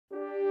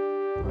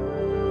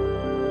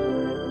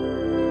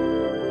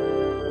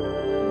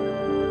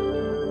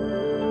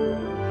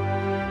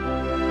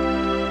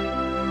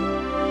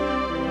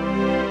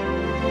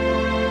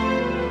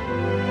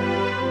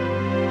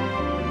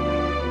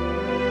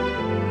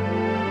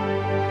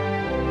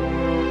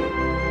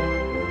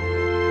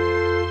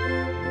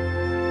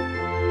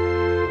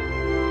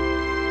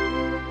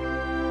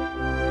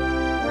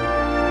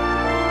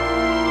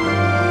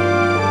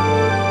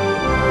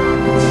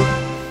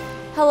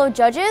Hello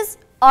judges,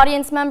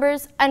 audience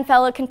members, and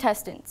fellow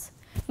contestants.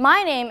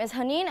 My name is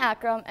Haneen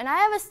Akram, and I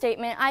have a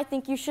statement I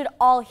think you should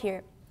all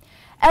hear.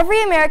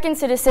 Every American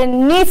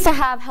citizen needs to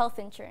have health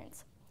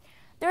insurance.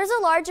 There is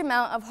a large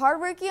amount of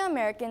hardworking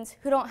Americans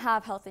who don't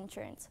have health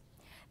insurance.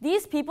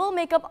 These people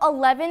make up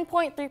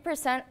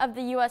 11.3% of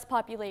the US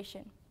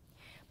population.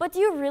 But do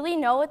you really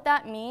know what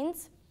that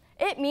means?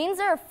 It means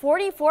there are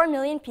 44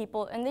 million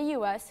people in the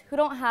US who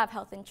don't have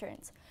health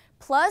insurance,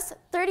 plus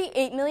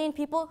 38 million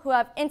people who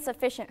have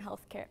insufficient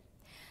health care.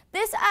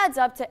 This adds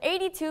up to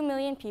 82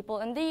 million people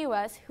in the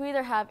US who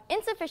either have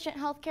insufficient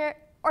health care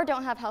or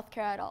don't have health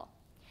care at all.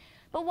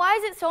 But why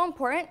is it so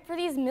important for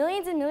these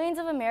millions and millions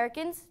of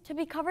Americans to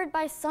be covered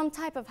by some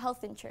type of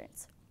health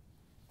insurance?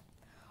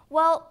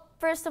 Well,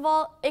 first of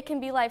all, it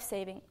can be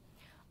life-saving.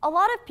 A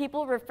lot of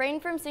people refrain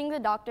from seeing the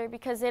doctor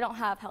because they don't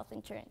have health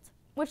insurance,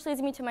 which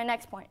leads me to my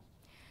next point.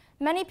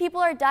 Many people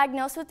are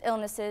diagnosed with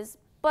illnesses,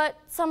 but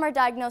some are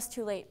diagnosed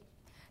too late.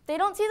 They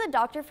don't see the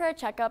doctor for a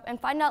checkup and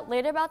find out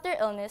later about their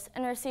illness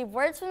and receive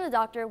words from the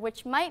doctor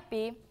which might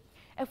be,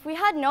 if we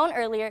had known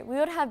earlier, we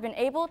would have been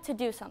able to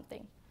do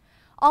something.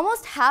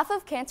 Almost half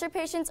of cancer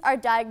patients are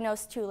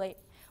diagnosed too late,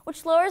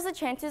 which lowers the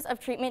chances of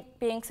treatment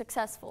being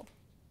successful.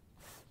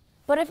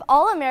 But if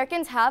all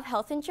Americans have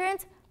health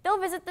insurance, they'll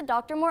visit the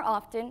doctor more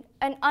often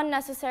and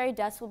unnecessary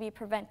deaths will be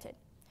prevented.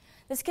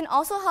 This can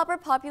also help our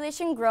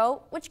population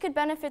grow, which could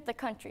benefit the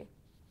country.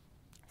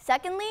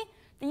 Secondly,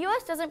 the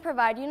US doesn't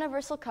provide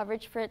universal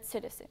coverage for its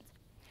citizens.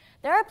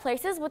 There are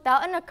places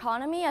without an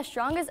economy as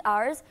strong as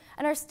ours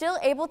and are still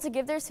able to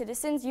give their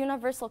citizens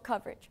universal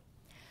coverage.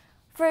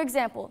 For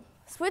example,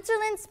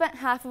 Switzerland spent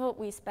half of what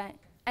we spent,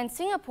 and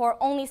Singapore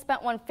only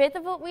spent 1/5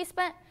 of what we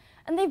spent,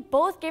 and they've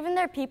both given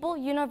their people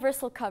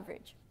universal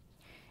coverage.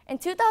 In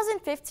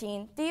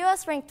 2015, the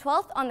US ranked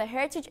 12th on the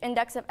Heritage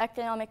Index of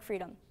Economic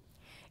Freedom.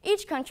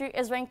 Each country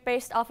is ranked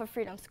based off a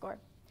freedom score.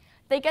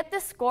 They get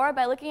this score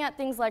by looking at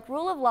things like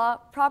rule of law,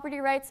 property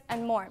rights,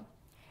 and more.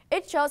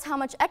 It shows how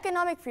much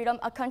economic freedom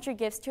a country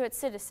gives to its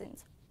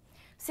citizens.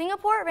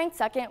 Singapore ranked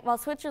 2nd, while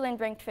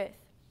Switzerland ranked 5th.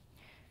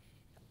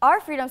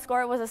 Our freedom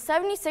score was a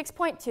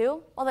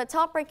 76.2, while the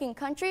top-ranking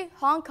country,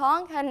 Hong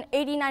Kong, had an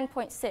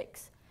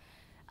 89.6.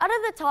 Out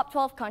of the top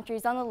 12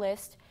 countries on the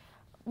list,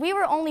 we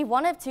were only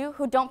one of two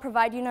who don't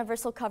provide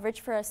universal coverage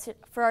for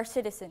our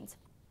citizens.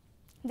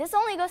 This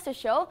only goes to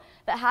show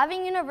that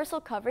having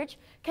universal coverage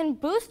can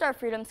boost our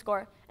freedom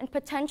score and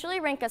potentially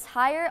rank us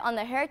higher on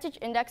the Heritage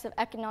Index of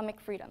Economic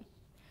Freedom.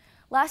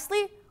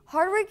 Lastly,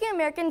 hardworking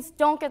Americans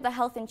don't get the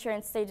health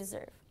insurance they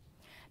deserve.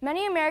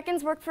 Many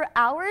Americans work for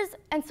hours,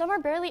 and some are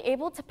barely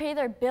able to pay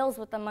their bills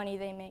with the money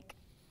they make.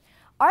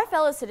 Our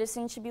fellow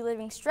citizens should be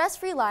living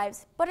stress-free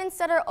lives, but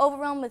instead are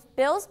overwhelmed with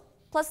bills,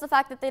 plus the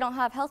fact that they don't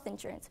have health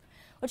insurance,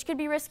 which could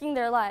be risking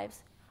their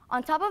lives.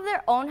 On top of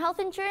their own health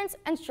insurance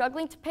and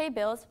struggling to pay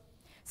bills,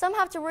 some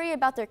have to worry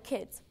about their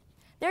kids.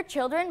 Their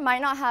children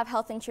might not have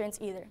health insurance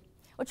either,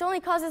 which only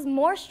causes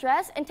more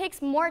stress and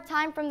takes more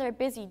time from their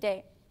busy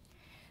day.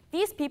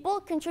 These people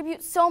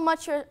contribute so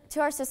much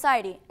to our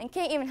society and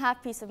can't even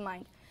have peace of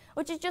mind,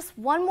 which is just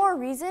one more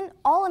reason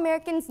all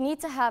Americans need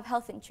to have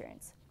health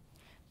insurance.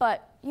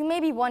 But you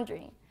may be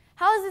wondering,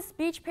 how is this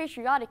speech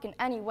patriotic in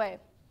any way?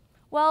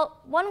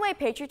 Well, one way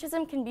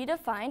patriotism can be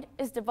defined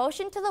is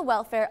devotion to the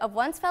welfare of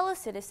one's fellow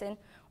citizen,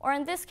 or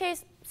in this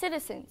case,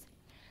 citizens.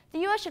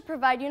 The US should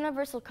provide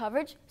universal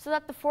coverage so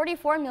that the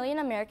 44 million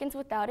Americans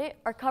without it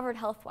are covered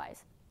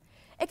health-wise.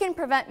 It can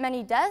prevent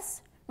many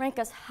deaths, rank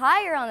us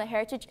higher on the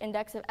Heritage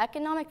Index of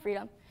Economic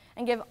Freedom,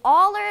 and give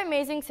all our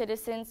amazing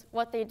citizens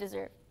what they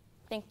deserve.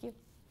 Thank you.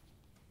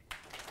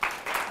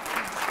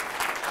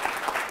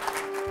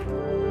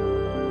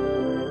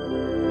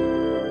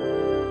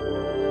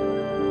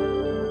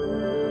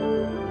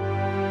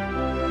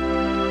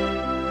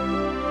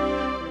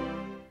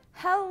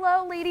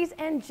 Hello, ladies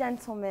and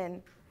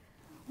gentlemen.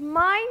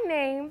 My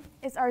name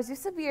is Arzu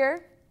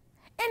Sabir,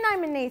 and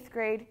I'm in 8th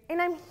grade, and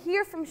I'm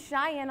here from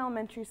Cheyenne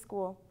Elementary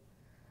School.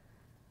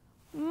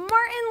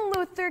 Martin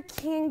Luther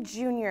King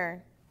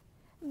Jr.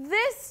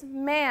 This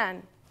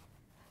man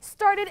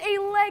started a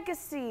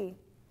legacy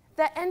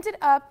that ended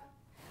up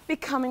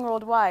becoming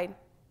worldwide.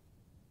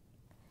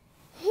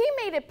 He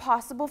made it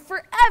possible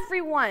for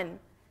everyone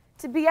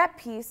to be at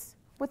peace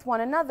with one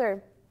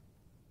another.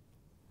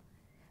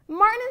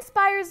 Martin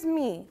inspires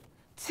me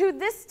to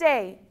this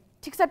day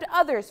to accept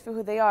others for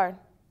who they are,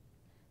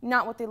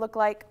 not what they look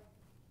like.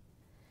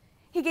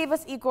 He gave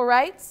us equal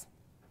rights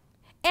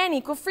and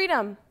equal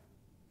freedom.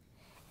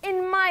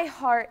 In my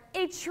heart,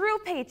 a true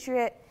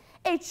patriot,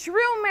 a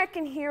true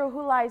American hero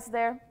who lies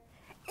there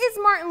is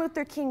Martin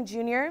Luther King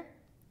Jr.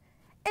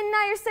 And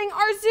now you're saying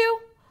Arzu?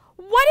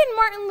 What did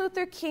Martin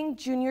Luther King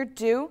Jr.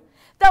 do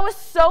that was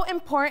so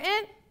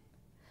important?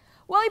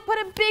 Well, he put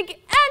a big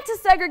end to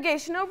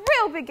segregation, a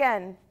real big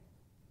end.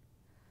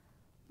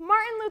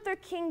 Martin Luther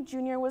King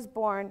Jr. was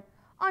born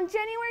on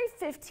January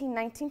 15,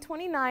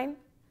 1929,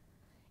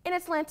 in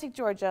Atlantic,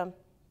 Georgia.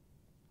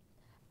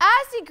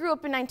 As he grew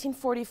up in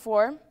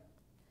 1944,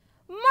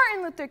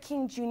 Martin Luther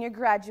King Jr.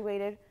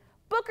 graduated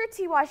Booker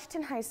T.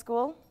 Washington High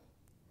School,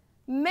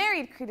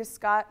 married Creta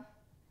Scott,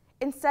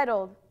 and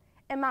settled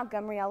in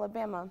Montgomery,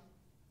 Alabama.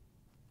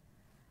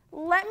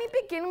 Let me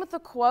begin with a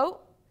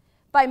quote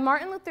by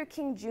Martin Luther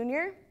King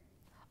Jr.,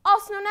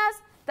 also known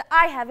as the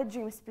I Have a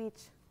Dream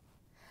speech.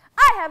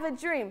 I have a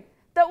dream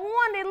that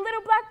one day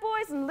little black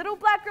boys and little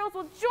black girls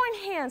will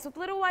join hands with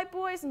little white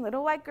boys and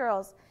little white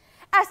girls.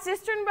 As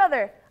sister and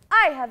brother,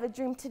 I have a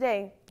dream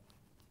today.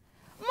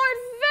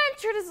 Martin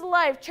ventured his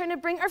life trying to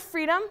bring our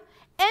freedom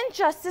and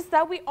justice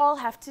that we all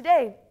have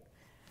today.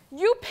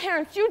 You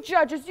parents, you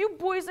judges, you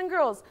boys and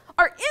girls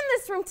are in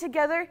this room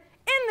together,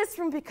 in this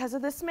room because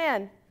of this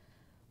man,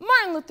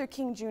 Martin Luther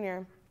King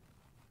Jr.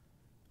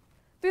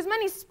 Through his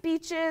many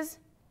speeches,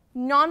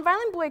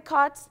 nonviolent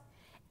boycotts,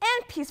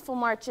 and peaceful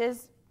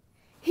marches,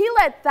 he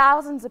led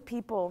thousands of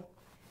people,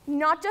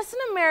 not just in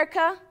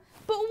America,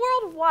 but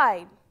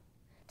worldwide,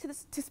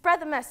 to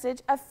spread the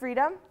message of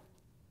freedom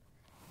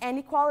and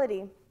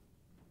equality.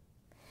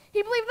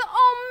 He believed that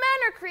all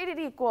men are created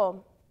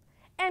equal.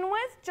 And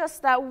with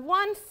just that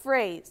one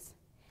phrase,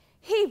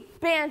 he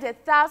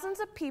banded thousands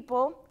of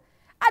people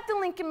at the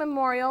Lincoln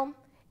Memorial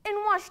in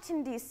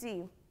Washington,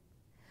 D.C.,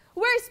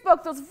 where he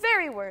spoke those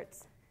very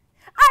words.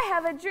 I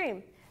have a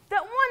dream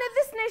that one of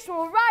this nation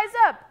will rise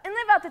up and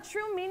live out the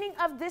true meaning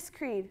of this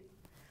creed.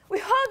 We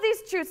hold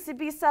these truths to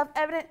be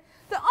self-evident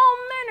that all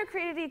men are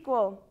created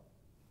equal.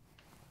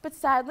 But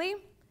sadly,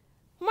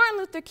 Martin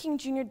Luther King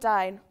Jr.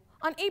 died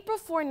on April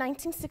 4,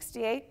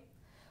 1968,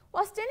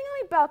 while standing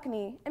on a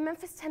balcony in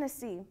Memphis,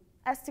 Tennessee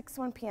at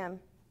 6:01 p.m.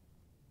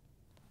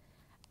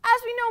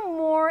 As we know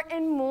more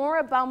and more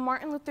about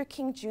Martin Luther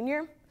King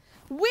Jr.,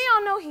 we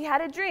all know he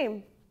had a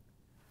dream.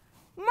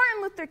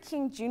 Martin Luther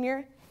King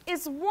Jr.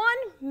 is one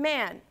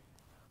man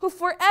who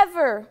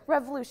forever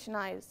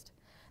revolutionized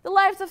the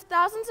lives of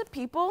thousands of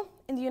people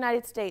in the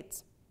United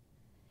States.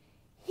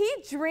 He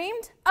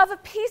dreamed of a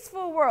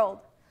peaceful world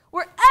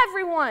where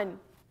everyone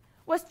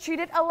was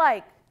treated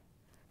alike,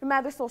 no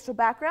matter their social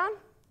background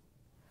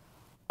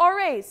or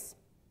race.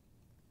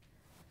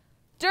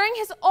 During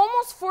his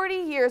almost 40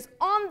 years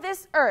on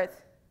this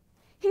earth,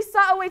 he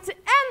saw a way to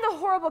end the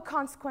horrible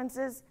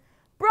consequences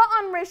brought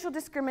on racial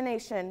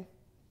discrimination.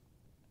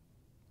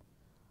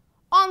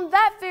 On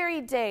that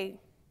very day,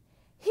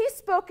 he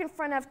spoke in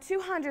front of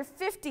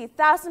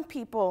 250,000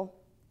 people,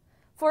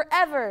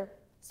 forever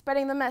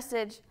spreading the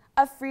message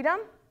of freedom,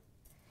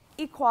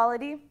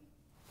 equality,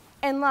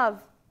 and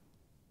love.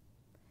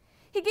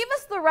 He gave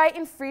us the right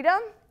and freedom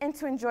and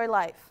to enjoy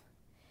life.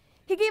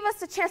 He gave us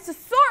the chance to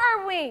soar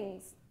our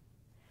wings,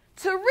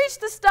 to reach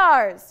the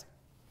stars,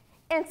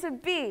 and to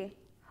be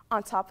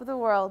on top of the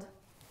world.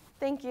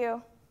 Thank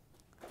you.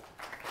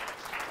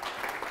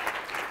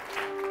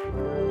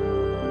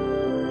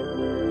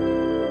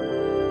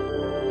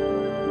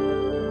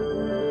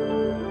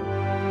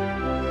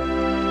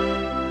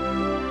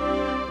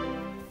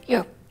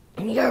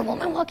 You're a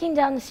woman walking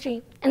down the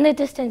street. In the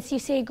distance, you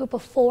see a group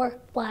of 4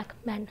 black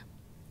men.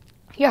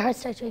 Your heart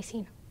starts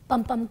racing.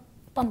 Bum, bum,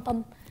 bum,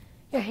 bum.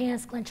 Your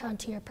hands clench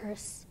onto your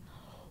purse.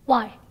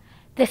 Why?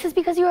 This is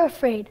because you are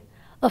afraid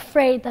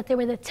that they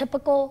were the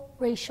typical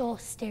racial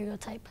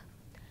stereotype.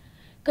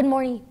 Good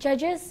morning,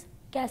 judges,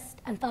 guests,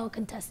 and fellow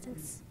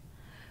contestants.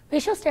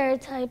 Racial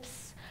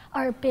stereotypes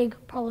are a big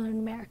problem in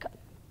America.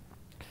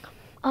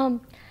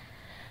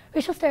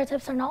 Racial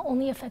stereotypes are not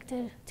only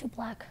affected to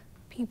black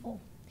people,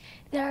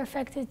 they are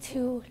affected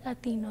to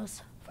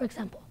Latinos, for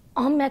example.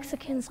 All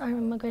Mexicans are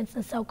immigrants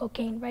and sell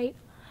cocaine, right?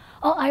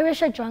 All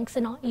Irish are drunks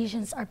and all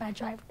Asians are bad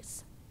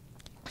drivers.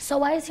 So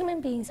why as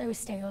human beings are we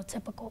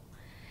stereotypical?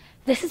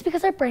 This is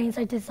because our brains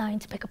are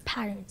designed to pick up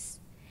patterns.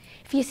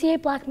 If you see a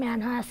black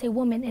man harass a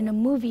woman in a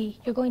movie,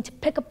 you're going to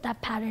pick up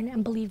that pattern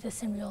and believe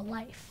this in real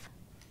life.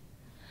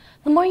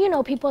 The more you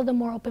know people, the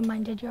more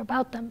open-minded you're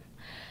about them.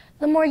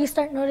 The more you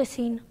start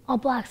noticing all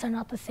blacks are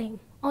not the same,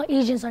 all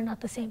Asians are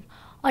not the same,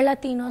 all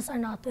Latinos are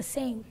not the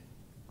same.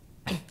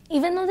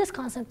 Even though this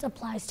concept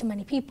applies to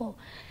many people,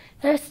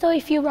 there are still a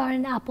few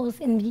rotten apples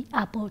in the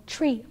apple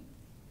tree.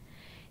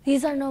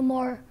 These are no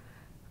more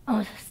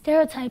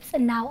stereotypes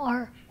and now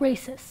are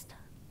racist.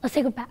 Let's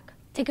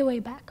take it way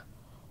back.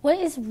 What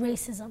is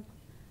racism?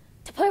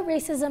 To put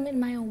racism in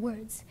my own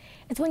words,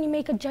 it's when you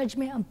make a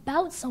judgment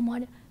about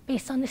someone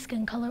based on their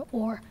skin color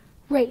or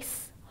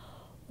race.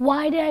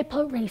 Why did I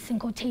put race in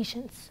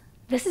quotations?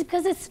 This is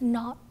because it's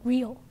not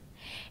real.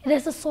 It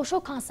is a social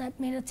concept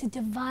made up to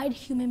divide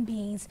human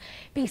beings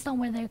based on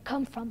where they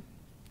come from.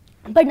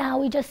 But now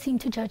we just seem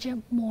to judge it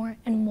more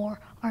and more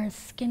on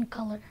skin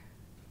color.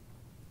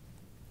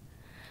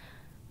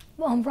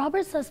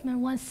 Robert Sussman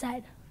once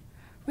said,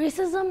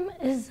 racism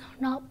is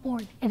not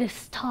born, it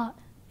is taught,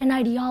 an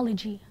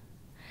ideology.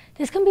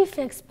 This can be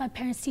fixed by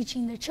parents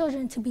teaching their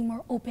children to be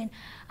more open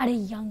at a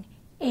young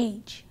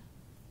age.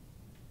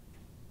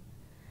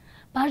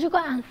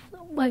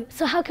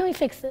 So how can we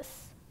fix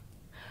this?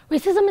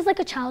 Racism is like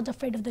a child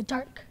afraid of the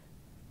dark.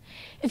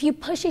 If you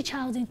push a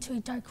child into a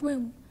dark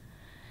room,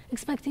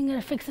 expecting it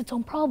to fix its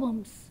own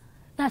problems,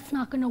 that's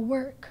not going to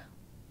work.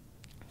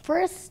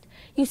 First,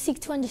 you seek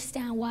to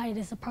understand why it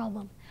is a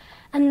problem,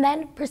 and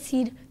then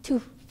proceed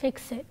to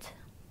fix it.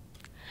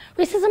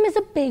 Racism is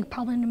a big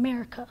problem in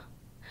America.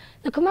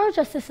 The criminal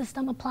justice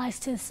system applies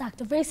to this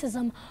act of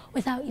racism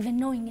without even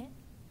knowing it.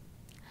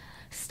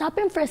 Stop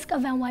and frisk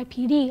of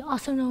NYPD,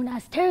 also known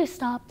as Terry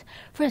Stop,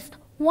 frisked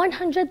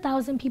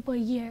 100,000 people a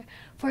year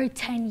for a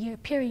 10-year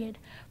period,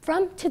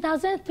 from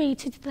 2003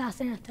 to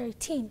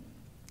 2013.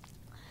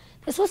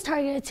 This was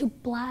targeted to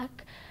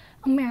Black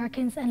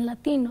Americans and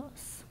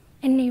Latinos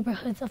in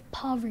neighborhoods of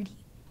poverty.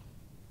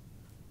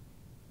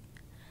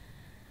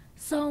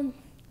 So,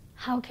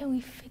 how can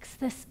we fix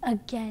this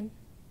again?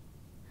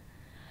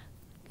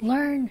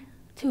 Learn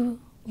to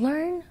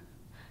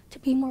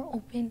be more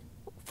open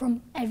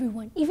from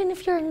everyone. Even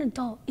if you're an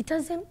adult, it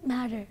doesn't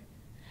matter.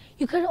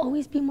 You could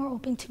always be more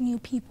open to new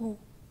people.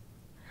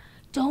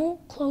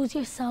 Don't close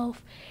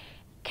yourself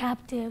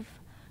captive,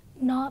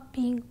 not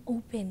being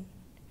open,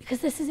 because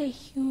this is a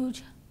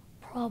huge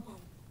problem.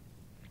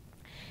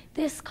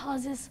 This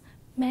causes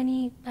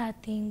many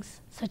bad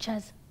things, such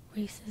as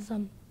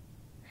racism.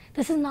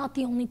 This is not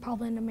the only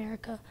problem in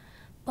America,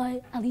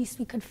 but at least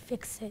we could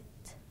fix it.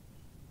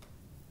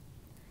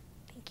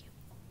 Thank you.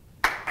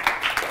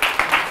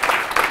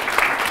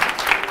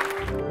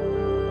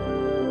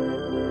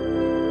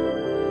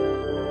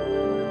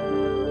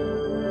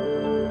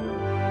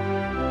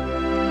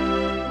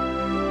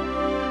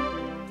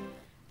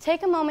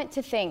 Take a moment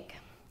to think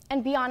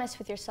and be honest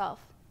with yourself.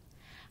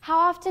 How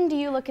often do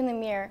you look in the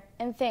mirror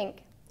and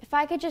think, if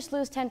I could just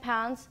lose 10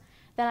 pounds,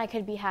 then I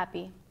could be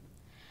happy?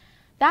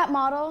 That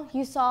model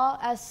you saw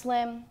as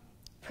slim,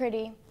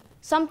 pretty,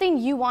 something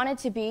you wanted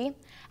to be,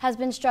 has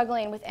been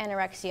struggling with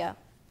anorexia.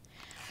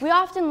 We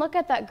often look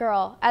at that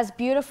girl as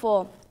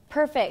beautiful,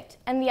 perfect,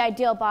 and the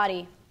ideal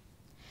body,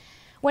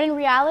 when in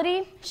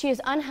reality, she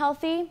is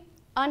unhealthy,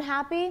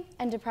 unhappy,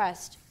 and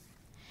depressed.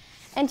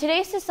 In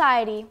today's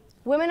society,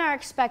 women are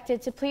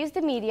expected to please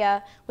the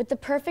media with the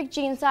perfect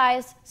jean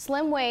size,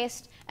 slim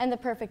waist, and the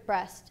perfect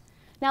breast.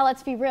 Now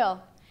let's be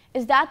real.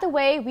 Is that the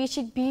way we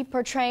should be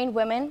portraying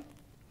women?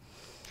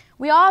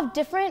 We all have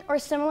different or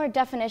similar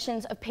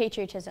definitions of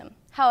patriotism.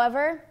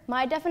 However,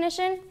 my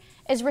definition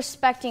is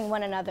respecting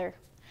one another.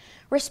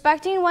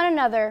 Respecting one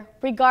another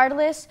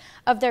regardless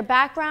of their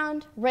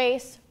background,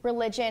 race,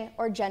 religion,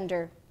 or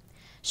gender.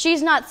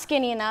 She's not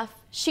skinny enough.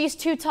 She's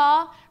too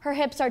tall. Her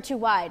hips are too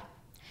wide.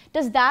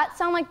 Does that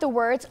sound like the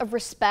words of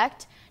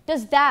respect?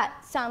 Does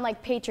that sound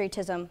like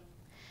patriotism?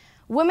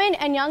 Women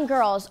and young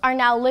girls are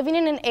now living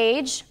in an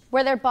age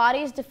where their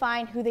bodies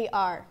define who they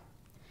are.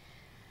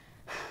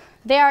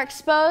 They are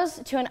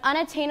exposed to an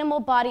unattainable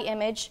body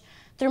image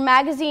through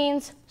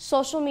magazines,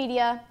 social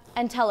media,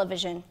 and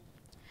television.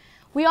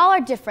 We all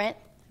are different,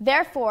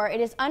 therefore it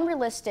is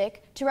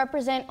unrealistic to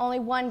represent only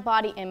one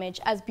body image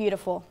as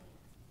beautiful.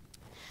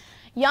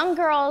 Young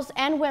girls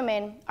and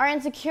women are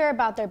insecure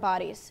about their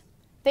bodies.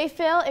 They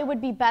feel it would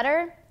be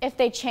better if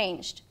they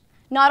changed,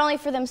 not only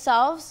for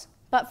themselves,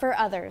 but for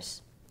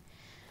others.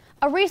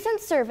 A recent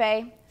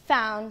survey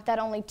found that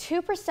only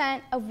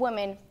 2% of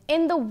women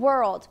in the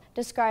world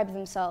describe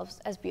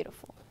themselves as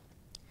beautiful.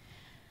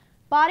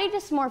 Body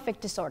dysmorphic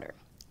disorder.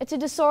 It's a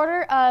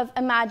disorder of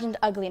imagined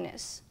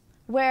ugliness,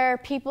 where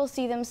people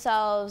see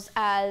themselves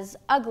as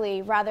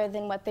ugly rather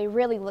than what they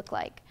really look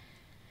like.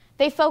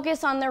 They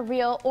focus on their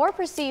real or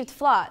perceived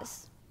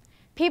flaws.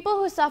 People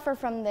who suffer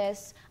from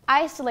this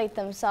isolate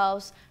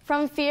themselves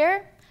from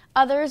fear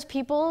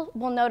people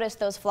will notice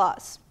those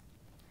flaws.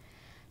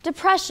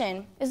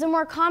 Depression is a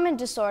more common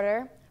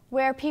disorder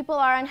where people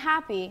are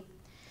unhappy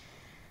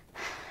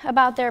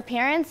about their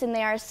appearance and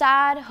they are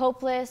sad,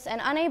 hopeless,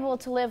 and unable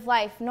to live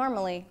life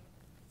normally.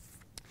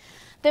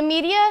 The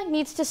media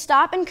needs to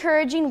stop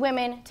encouraging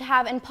women to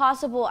have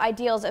impossible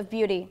ideals of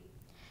beauty.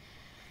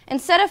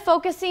 Instead of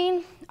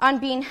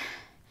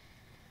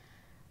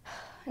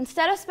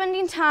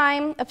spending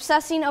time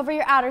obsessing over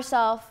your outer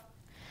self,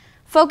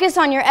 focus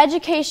on your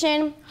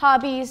education,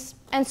 hobbies,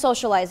 and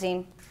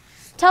socializing.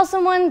 Tell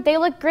someone they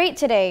look great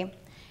today.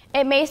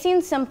 It may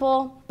seem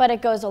simple, but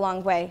it goes a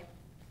long way.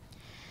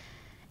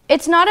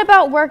 It's not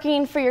about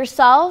working for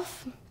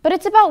yourself, but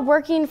it's about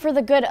working for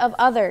the good of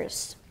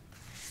others.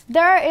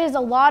 There is a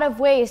lot of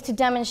ways to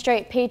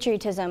demonstrate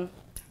patriotism.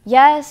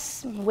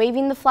 Yes,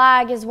 waving the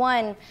flag is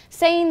one,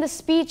 saying the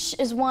speech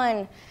is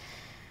one,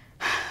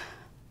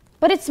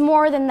 but it's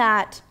more than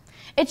that.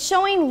 It's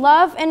showing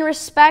love and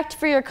respect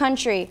for your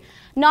country,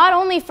 not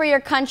only for your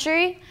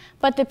country,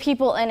 but the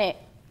people in it,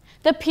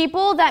 the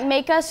people that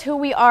make us who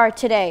we are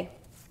today.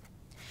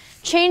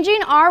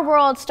 Changing our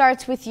world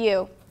starts with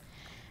you.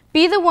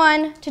 Be the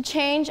one to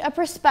change a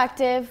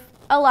perspective,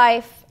 a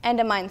life, and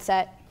a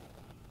mindset.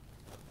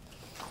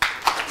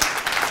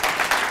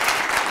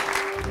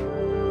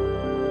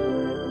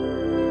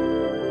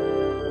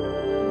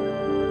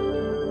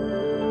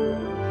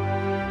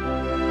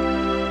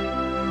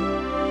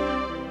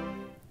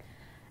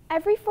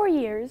 Every 4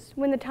 years,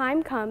 when the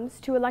time comes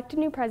to elect a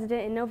new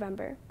president in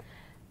November,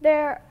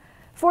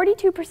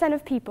 42%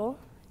 of people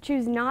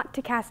choose not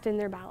to cast in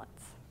their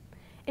ballots.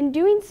 In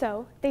doing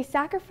so, they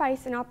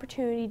sacrifice an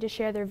opportunity to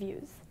share their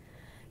views.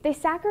 They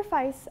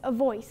sacrifice a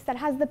voice that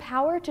has the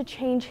power to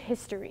change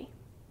history.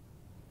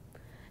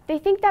 They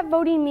think that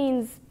voting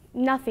means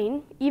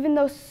nothing, even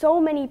though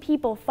so many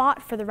people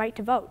fought for the right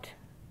to vote.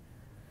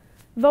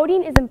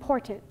 Voting is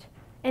important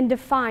and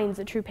defines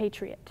a true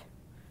patriot.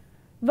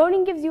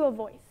 Voting gives you a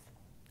voice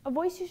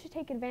you should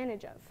take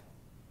advantage of.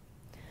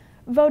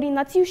 Voting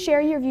lets you share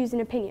your views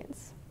and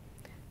opinions.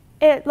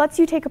 It lets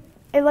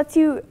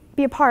you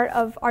be a part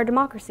of our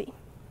democracy.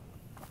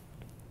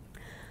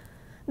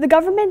 The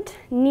government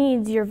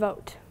needs your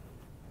vote.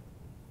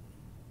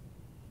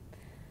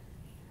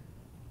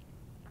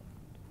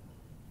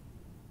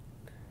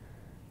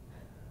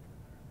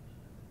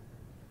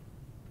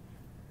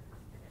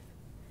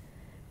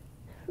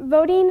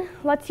 Voting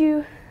lets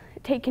you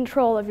take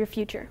control of your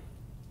future.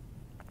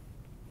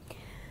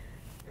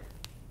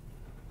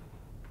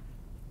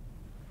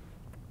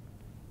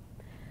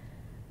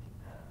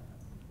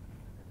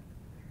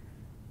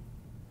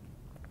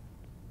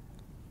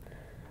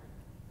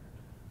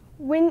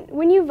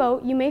 When you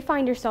vote, you may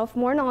find yourself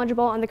more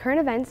knowledgeable on the current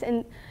events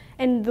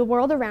and the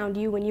world around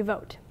you when you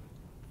vote.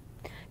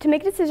 To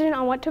make a decision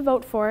on what to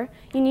vote for,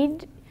 you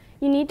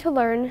need to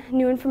learn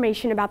new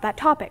information about that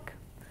topic.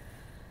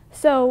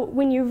 So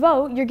when you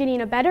vote, you're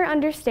getting a better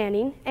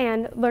understanding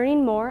and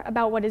learning more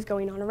about what is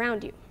going on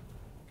around you.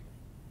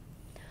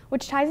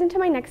 Which ties into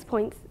my next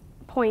point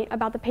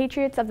about the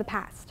patriots of the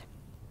past.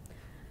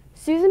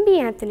 Susan B.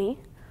 Anthony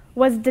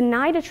was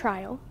denied a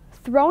trial,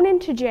 thrown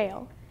into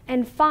jail,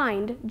 and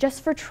fined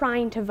just for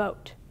trying to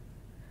vote.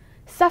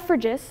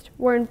 Suffragists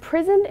were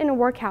imprisoned in a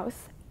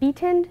workhouse,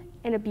 beaten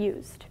and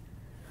abused.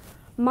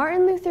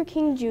 Martin Luther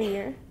King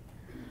Jr.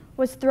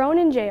 was thrown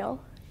in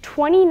jail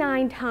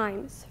 29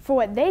 times for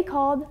what they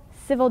called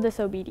civil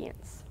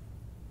disobedience.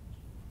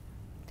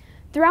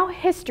 Throughout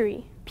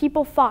history,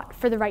 people fought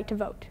for the right to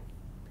vote.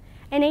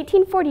 In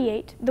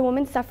 1848, the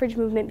women's suffrage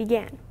movement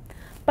began,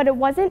 but it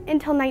wasn't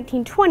until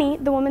 1920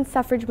 the women's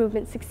suffrage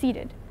movement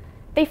succeeded.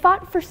 They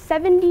fought for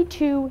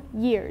 72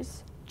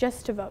 years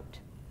just to vote.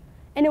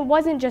 And it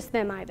wasn't just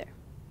them either.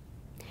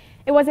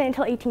 It wasn't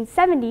until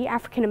 1870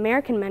 African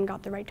American men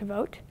got the right to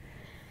vote.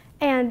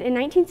 And in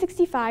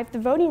 1965, the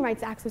Voting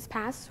Rights Act was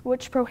passed,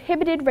 which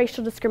prohibited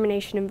racial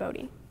discrimination in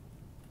voting.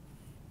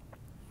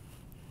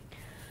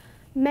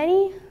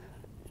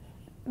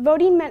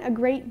 Voting meant a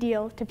great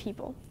deal to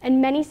people,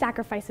 and many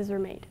sacrifices were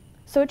made.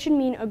 So it should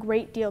mean a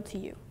great deal to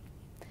you.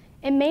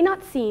 It may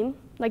not seem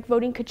like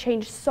voting could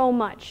change so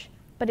much,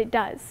 but it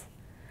does.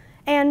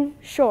 And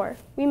sure,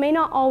 we may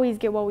not always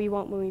get what we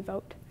want when we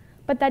vote,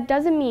 but that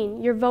doesn't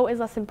mean your vote is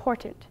less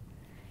important.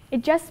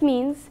 It just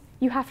means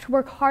you have to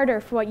work harder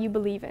for what you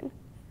believe in.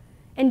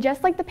 And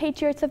just like the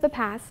patriots of the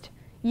past,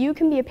 you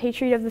can be a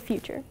patriot of the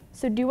future.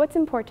 So do what's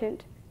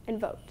important and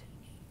vote.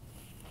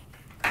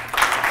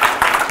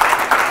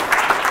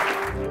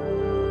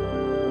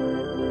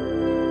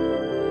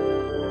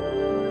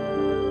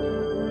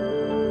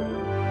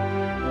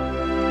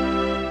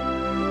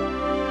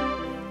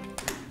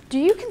 Do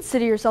you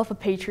consider yourself a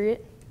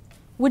patriot?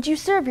 Would you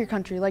serve your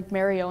country like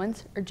Mary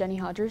Owens or Jenny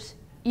Hodges,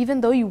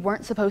 even though you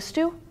weren't supposed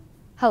to?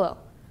 Hello,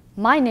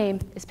 my name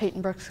is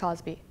Peyton Brooks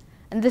Cosby,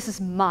 and this is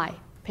my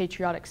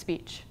patriotic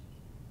speech.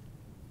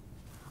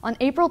 On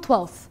April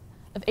 12th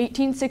of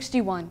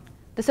 1861,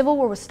 the Civil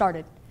War was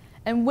started,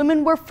 and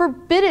women were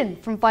forbidden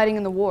from fighting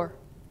in the war.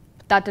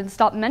 But that didn't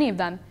stop many of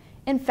them.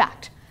 In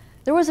fact,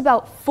 there was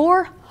about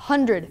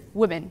 400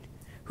 women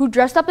who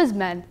dressed up as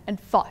men and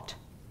fought.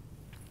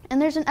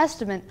 And there's an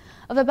estimate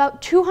of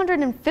about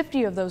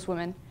 250 of those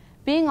women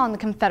being on the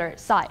Confederate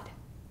side.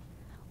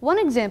 One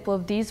example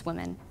of these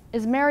women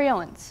is Mary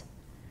Owens.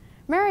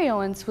 Mary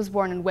Owens was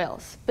born in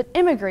Wales, but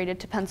immigrated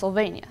to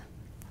Pennsylvania.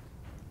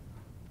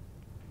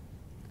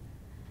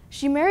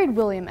 She married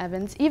William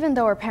Evans even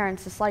though her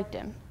parents disliked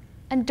him.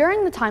 And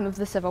during the time of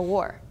the Civil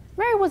War,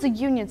 Mary was a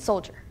Union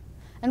soldier,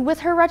 and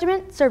with her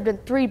regiment served in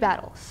 3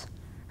 battles.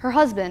 Her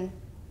husband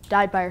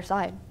died by her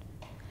side,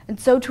 and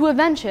so to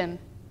avenge him,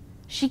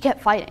 she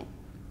kept fighting.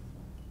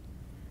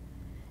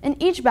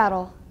 In each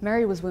battle,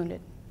 Mary was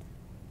wounded.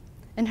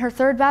 In her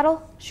 3rd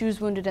battle, she was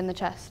wounded in the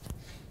chest.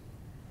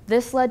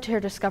 This led to her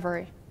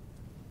discovery.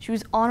 She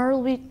was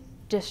honorably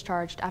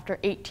discharged after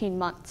 18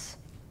 months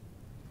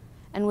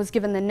and was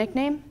given the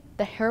nickname,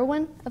 the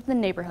heroine of the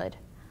neighborhood.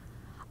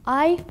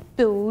 I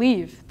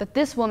believe that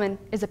this woman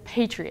is a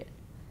patriot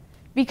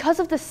because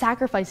of the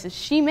sacrifices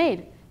she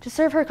made to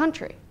serve her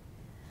country.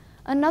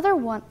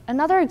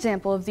 Another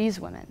example of these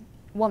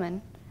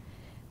women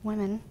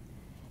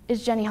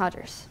is Jenny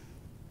Hodges.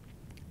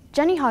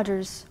 Jenny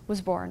Hodges was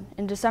born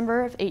in December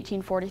of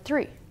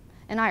 1843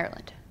 in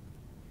Ireland.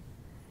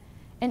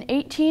 In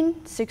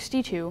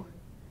 1862,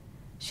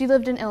 she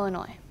lived in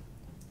Illinois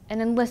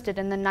and enlisted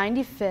in the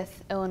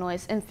 95th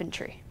Illinois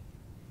Infantry.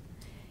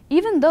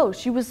 Even though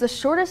she was the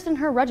shortest in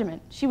her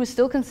regiment, she was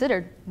still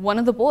considered one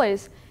of the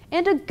boys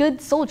and a good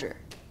soldier.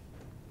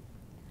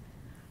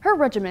 Her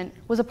regiment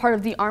was a part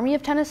of the Army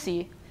of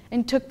Tennessee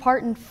and took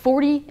part in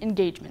 40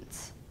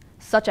 engagements,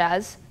 such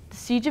as the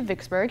Siege of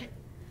Vicksburg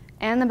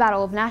and the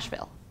Battle of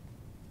Nashville.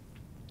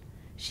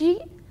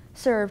 She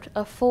served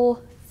a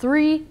full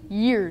 3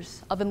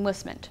 years of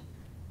enlistment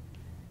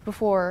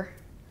before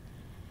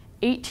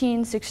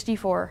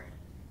 1864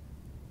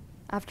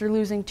 after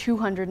losing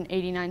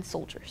 289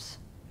 soldiers.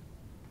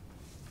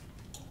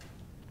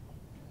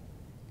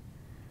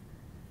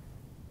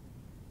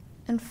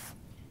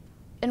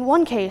 In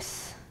one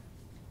case,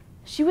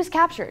 she was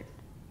captured,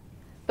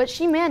 but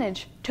she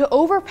managed to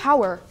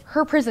overpower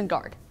her prison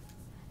guard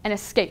and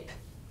escape.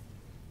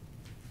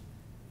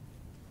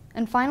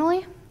 And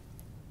finally,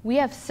 we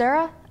have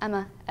Sarah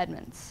Emma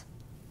Edmonds.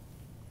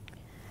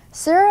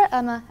 Sarah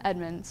Emma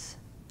Edmonds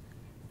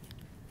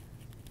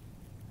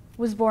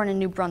was born in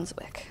New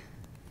Brunswick,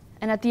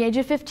 and at the age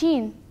of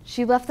 15,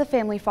 she left the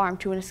family farm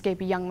to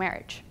escape a young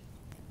marriage.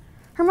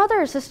 Her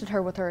mother assisted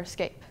her with her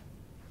escape.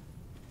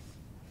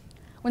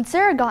 When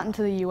Sarah got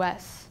into the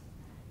U.S.,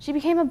 she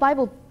became a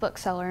Bible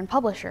bookseller and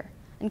publisher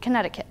in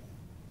Connecticut.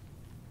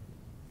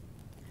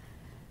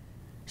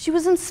 She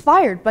was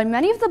inspired by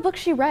many of the books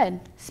she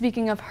read,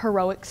 speaking of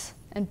heroics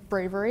and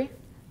bravery.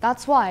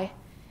 That's why,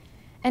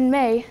 in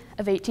May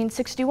of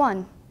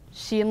 1861,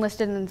 she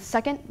enlisted in the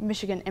 2nd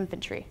Michigan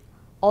Infantry,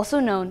 also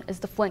known as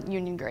the Flint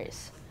Union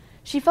Grays.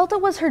 She felt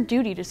it was her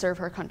duty to serve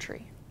her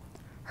country,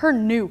 her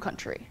new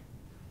country.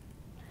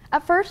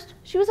 At first,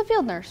 she was a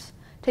field nurse,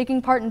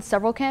 taking part in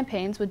several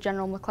campaigns with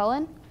General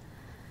McClellan.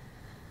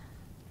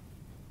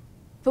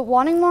 But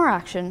wanting more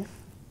action,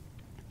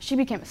 she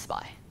became a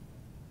spy.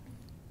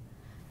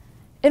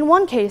 In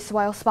one case,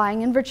 while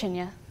spying in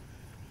Virginia,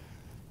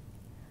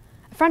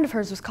 a friend of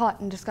hers was caught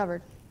and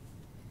discovered.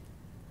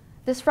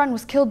 This friend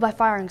was killed by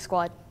firing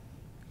squad.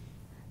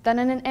 Then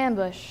in an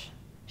ambush,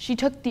 she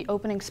took the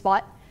opening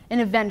spot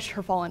and avenged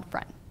her fallen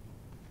friend.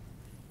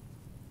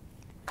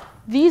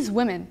 These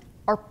women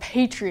are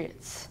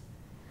patriots.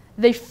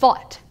 They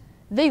fought.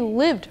 They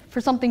lived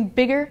for something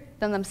bigger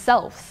than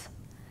themselves.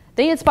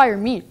 They inspire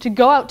me to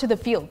go out to the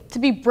field, to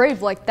be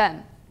brave like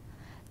them.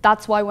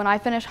 That's why when I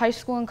finish high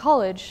school and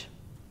college,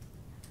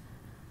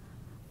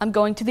 I'm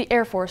going to the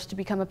Air Force to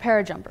become a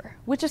parajumper,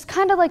 which is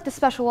kind of like the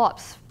special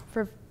ops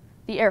for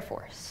the Air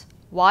Force.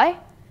 Why?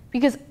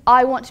 Because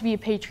I want to be a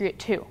patriot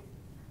too.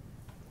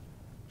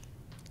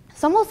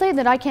 Some will say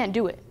that I can't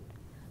do it,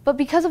 but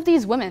because of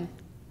these women,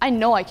 I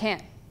know I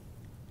can.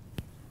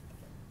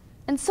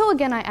 And so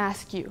again, I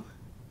ask you,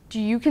 do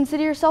you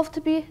consider yourself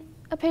to be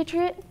a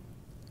patriot?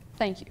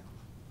 Thank you.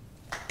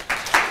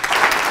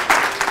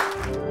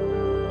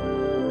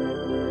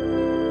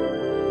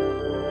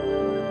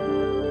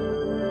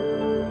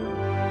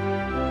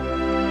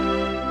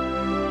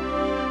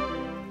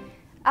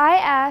 I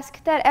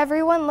ask that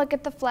everyone look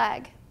at the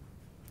flag.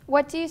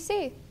 What do you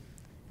see?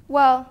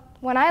 Well,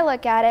 when I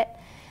look at it,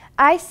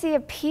 I see a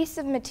piece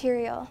of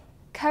material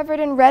covered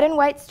in red and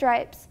white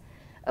stripes,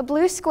 a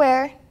blue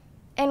square,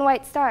 and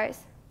white stars.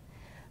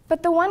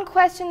 But the one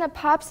question that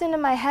pops into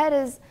my head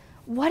is,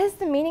 what is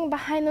the meaning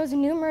behind those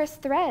numerous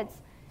threads?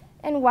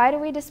 And why do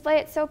we display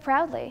it so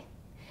proudly?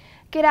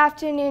 Good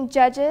afternoon,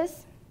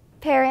 judges,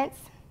 parents,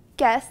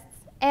 guests,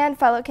 and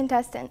fellow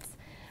contestants.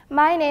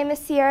 My name is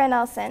Sierra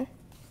Nelson.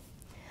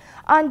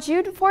 On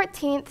June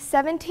 14,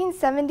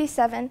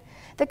 1777,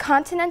 the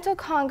Continental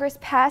Congress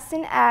passed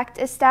an act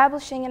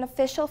establishing an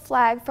official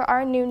flag for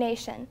our new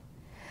nation.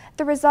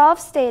 The resolve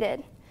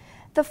stated,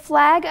 "The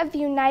flag of the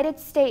United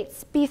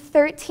States be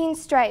 13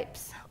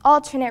 stripes,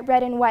 alternate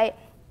red and white.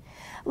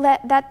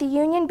 That the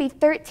Union be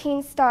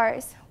 13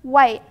 stars,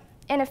 white,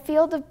 in a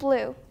field of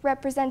blue,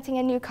 representing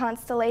a new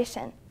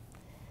constellation."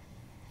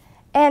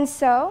 And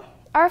so,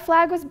 our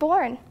flag was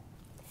born.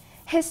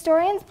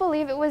 Historians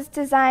believe it was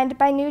designed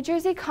by New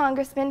Jersey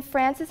Congressman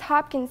Francis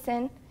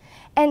Hopkinson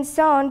and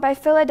sewn by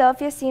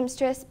Philadelphia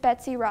seamstress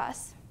Betsy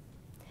Ross.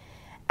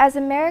 As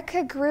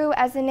America grew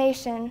as a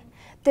nation,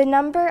 the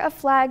number of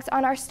flags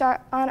on our stars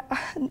on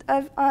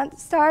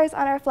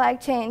our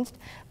flag changed,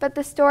 but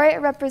the story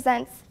it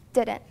represents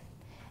didn't,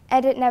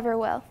 and it never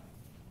will.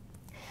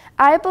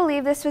 I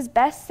believe this was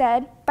best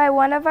said by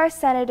one of our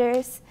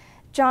senators,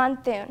 John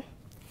Thune.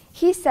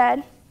 He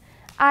said,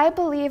 "I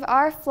believe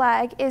our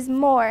flag is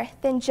more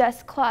than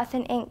just cloth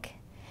and ink.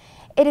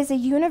 It is a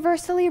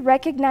universally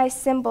recognized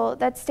symbol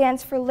that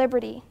stands for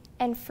liberty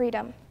and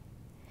freedom.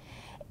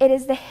 It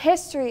is the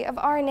history of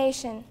our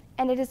nation,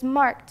 and it is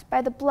marked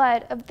by the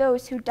blood of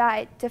those who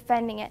died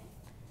defending it."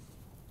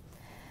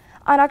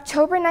 On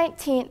October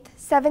 19,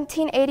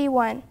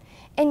 1781,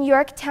 in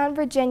Yorktown,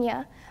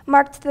 Virginia,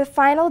 marked the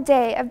final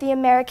day of the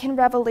American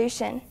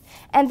Revolution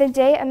and the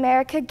day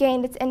America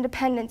gained its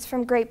independence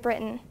from Great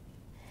Britain.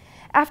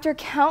 After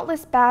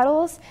countless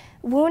battles,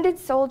 wounded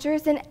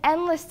soldiers, and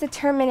endless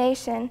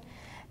determination,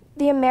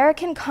 the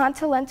American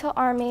Continental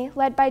Army,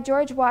 led by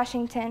George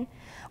Washington,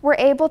 were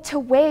able to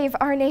wave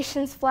our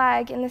nation's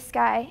flag in the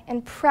sky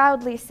and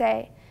proudly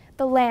say,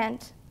 "The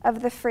land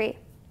of the free."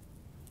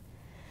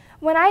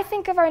 When I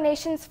think of our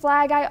nation's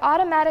flag, I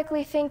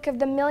automatically think of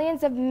the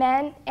millions of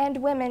men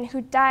and women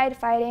who died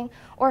fighting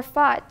or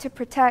fought to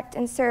protect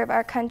and serve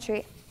our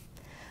country.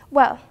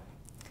 Well,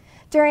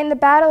 during the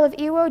Battle of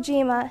Iwo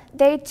Jima,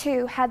 they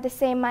too had the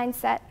same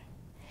mindset.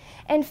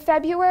 In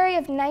February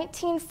of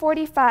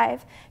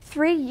 1945,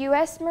 3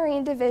 U.S.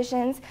 Marine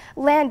divisions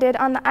landed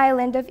on the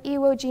island of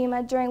Iwo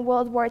Jima during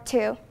World War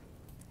II.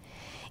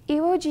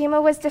 Iwo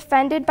Jima was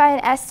defended by an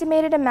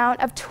estimated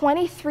amount of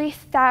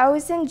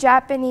 23,000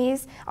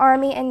 Japanese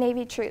Army and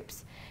Navy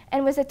troops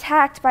and was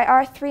attacked by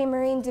our 3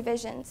 Marine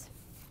divisions.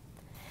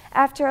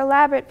 After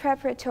elaborate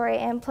preparatory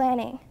and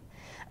planning.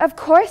 Of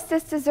course,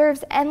 this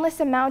deserves endless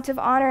amount of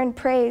honor and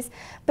praise,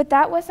 but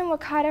that wasn't what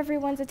caught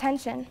everyone's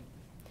attention.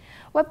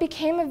 What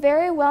became a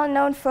very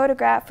well-known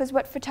photograph was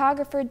what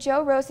photographer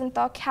Joe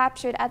Rosenthal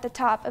captured at the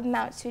top of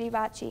Mount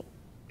Suribachi.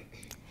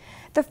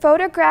 The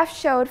photograph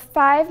showed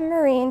 5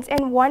 Marines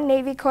and 1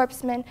 Navy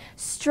corpsman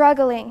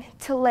struggling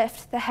to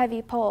lift the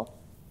heavy pole.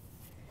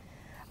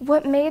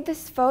 What made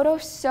this photo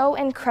so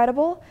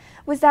incredible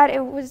was that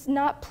it was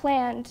not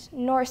planned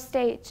nor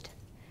staged.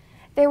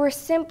 They were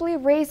simply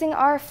raising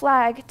our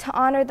flag to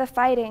honor the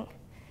fighting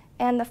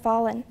and the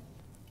fallen.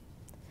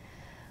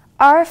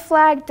 Our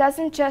flag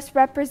doesn't just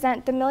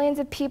represent the millions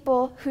of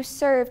people who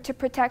serve to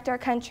protect our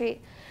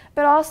country,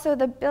 but also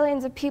the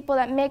billions of people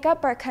that make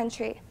up our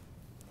country.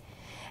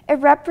 It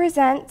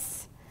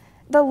represents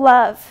the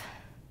love,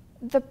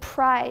 the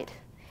pride,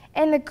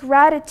 and the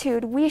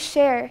gratitude we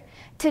share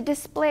to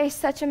display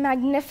such a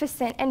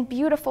magnificent and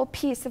beautiful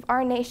piece of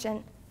our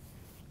nation.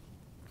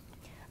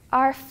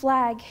 Our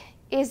flag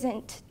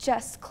isn't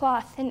just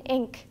cloth and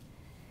ink.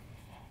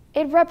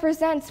 It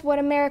represents what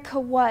America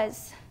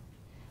was,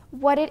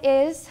 what it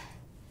is,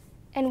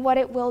 and what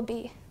it will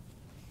be.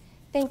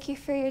 Thank you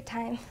for your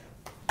time.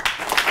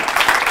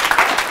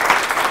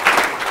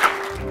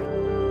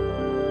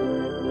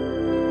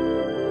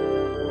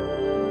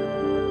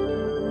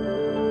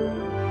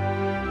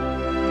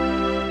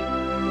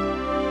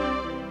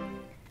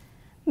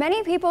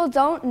 Many people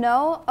don't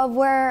know of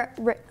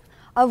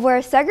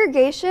where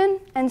segregation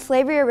and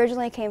slavery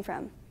originally came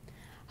from.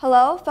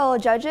 Hello, fellow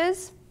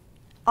judges,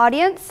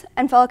 audience,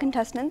 and fellow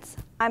contestants.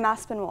 I'm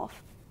Aspen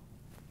Wolf.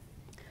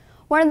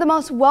 One of the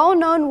most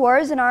well-known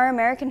wars in our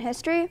American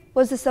history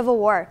was the Civil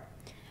War.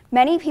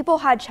 Many people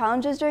had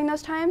challenges during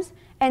those times,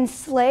 and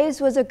slaves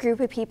was a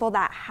group of people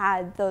that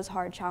had those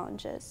hard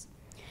challenges.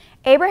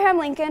 Abraham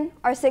Lincoln,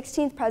 our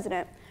 16th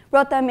president,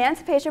 wrote the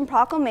Emancipation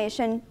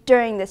Proclamation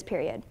during this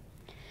period.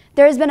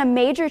 There has been a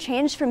major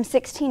change from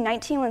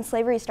 1619 when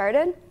slavery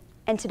started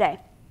and today.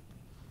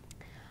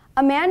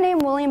 A man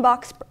named William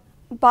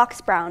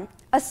Box Brown,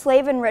 a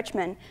slave in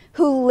Richmond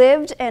who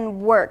lived and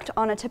worked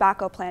on a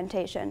tobacco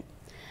plantation,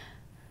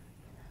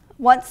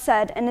 once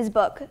said in his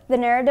book, The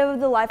Narrative of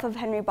the Life of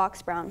Henry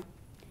Box Brown,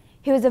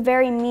 he was a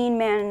very mean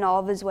man in all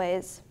of his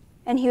ways,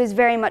 and he was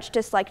very much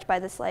disliked by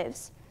the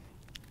slaves.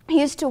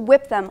 He used to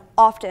whip them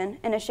often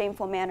in a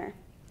shameful manner.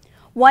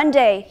 One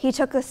day, he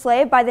took a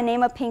slave by the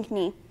name of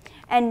Pinckney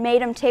and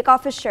made him take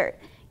off his shirt,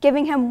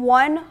 giving him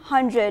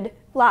 100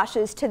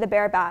 lashes to the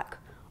bare back,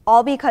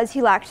 all because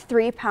he lacked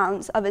 3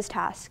 pounds of his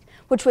task,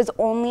 which was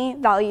only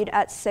valued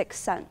at 6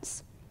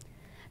 cents.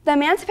 The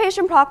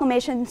Emancipation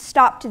Proclamation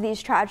stopped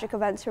these tragic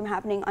events from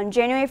happening on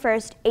January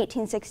 1st,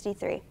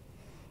 1863.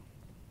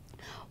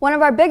 One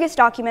of our biggest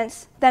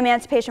documents, the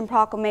Emancipation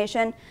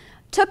Proclamation,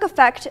 took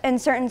effect in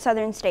certain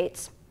southern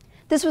states.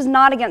 This was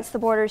not against the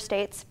border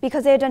states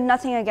because they had done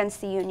nothing against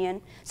the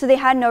Union, so they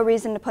had no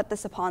reason to put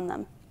this upon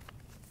them.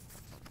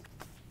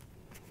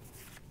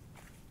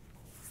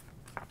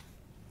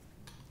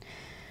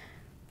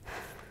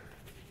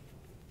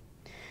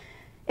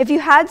 If you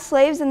had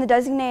slaves in the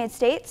designated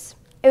states,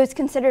 it was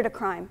considered a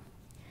crime.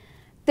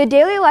 The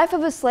daily life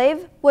of a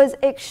slave was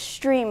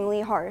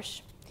extremely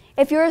harsh.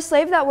 If you were a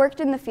slave that worked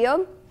in the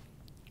field,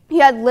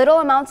 you had little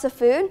amounts of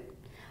food,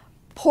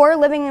 poor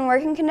living and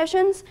working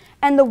conditions,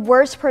 and the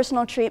worst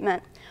personal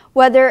treatment,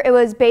 whether it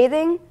was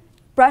bathing,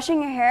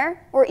 brushing your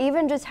hair, or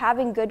even just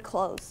having good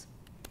clothes.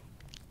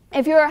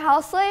 If you were a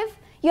house slave,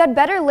 you had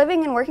better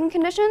living and working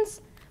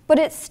conditions, but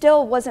it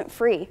still wasn't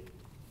free.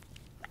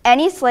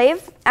 Any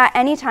slave at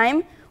any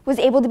time was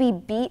able to be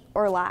beat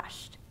or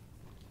lashed.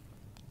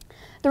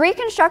 The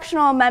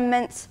Reconstructional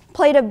Amendments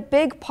played a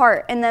big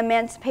part in the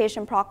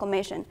Emancipation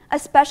Proclamation,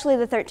 especially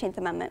the 13th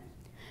Amendment.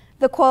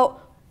 The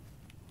quote,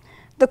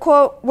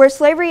 "Where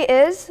slavery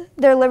is,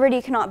 their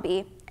liberty cannot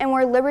be, and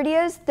where liberty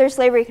is, their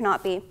slavery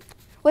cannot be,"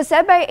 was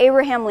said by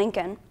Abraham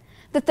Lincoln.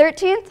 The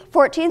 13th,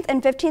 14th,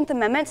 and 15th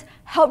Amendments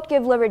helped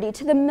give liberty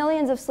to the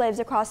millions of slaves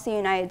across the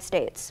United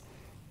States.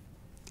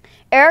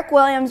 Eric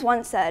Williams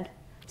once said,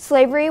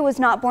 "Slavery was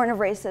not born of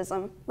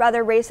racism.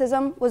 Rather,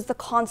 racism was the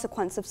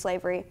consequence of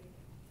slavery."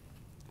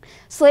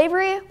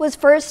 Slavery was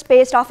first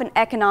based off an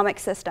economic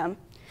system.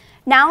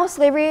 Now,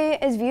 slavery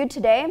is viewed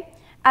today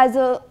as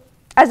a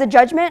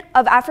judgment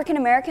of African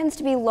Americans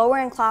to be lower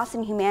in class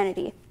in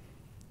humanity.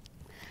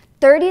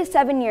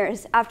 37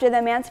 years after the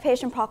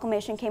Emancipation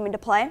Proclamation came into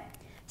play,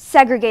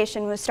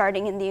 segregation was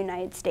starting in the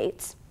United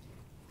States.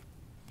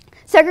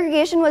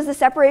 Segregation was the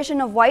separation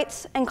of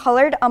whites and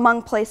colored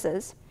among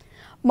places.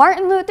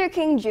 Martin Luther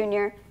King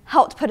Jr.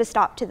 helped put a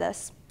stop to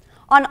this.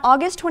 On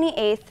August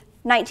 28,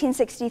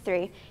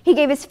 1963, he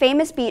gave his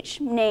famous speech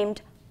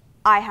named,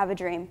 "I Have a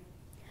Dream."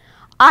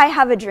 I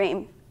have a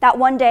dream that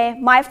one day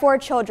my 4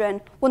 children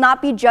will not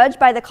be judged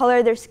by the color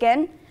of their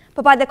skin,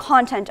 but by the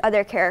content of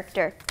their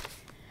character.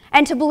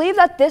 And to believe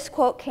that this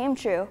quote came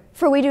true,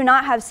 for we do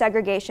not have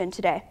segregation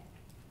today.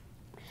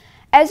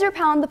 Ezra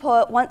Pound the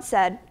poet once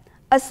said,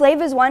 "A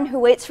slave is one who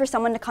waits for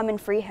someone to come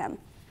and free him."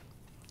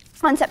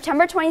 On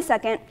September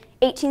 22,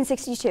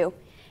 1862,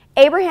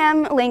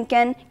 Abraham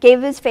Lincoln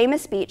gave his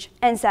famous speech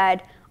and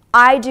said,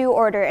 "I do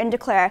order and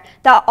declare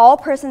that all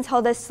persons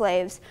held as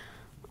slaves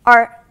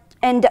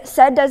and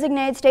said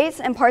designated states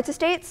and parts of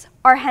states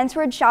are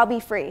henceforth shall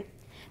be free."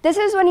 This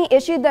is when he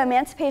issued the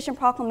Emancipation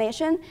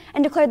Proclamation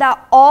and declared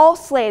that all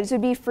slaves would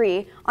be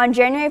free on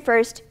January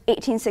 1st,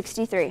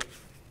 1863.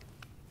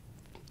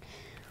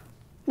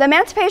 The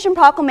Emancipation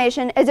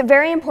Proclamation is a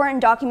very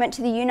important document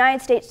to the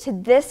United States to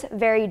this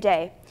very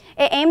day.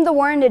 It aimed the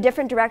war in a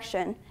different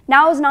direction.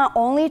 Now is not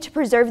only to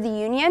preserve the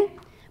Union,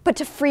 but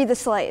to free the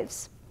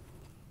slaves.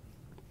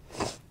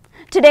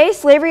 Today,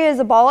 slavery is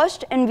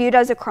abolished and viewed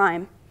as a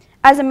crime.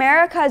 As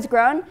America has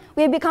grown,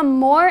 we have become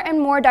more and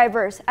more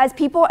diverse as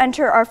people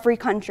enter our free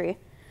country.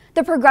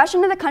 The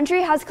progression of the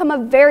country has come a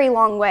very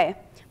long way,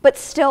 but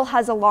still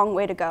has a long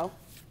way to go.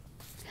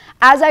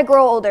 As I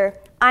grow older,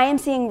 I am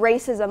seeing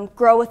racism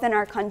grow within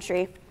our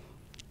country.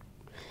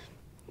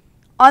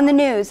 On the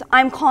news,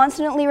 I'm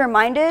constantly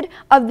reminded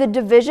of the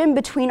division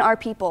between our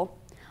people.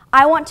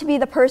 I want to be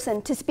the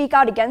person to speak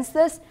out against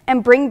this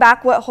and bring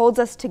back what holds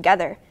us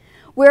together.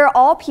 We're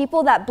all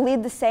people that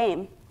bleed the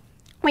same.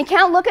 We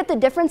can't look at the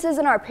differences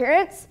in our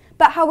appearance,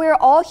 but how we are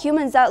all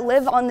humans that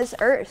live on this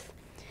earth.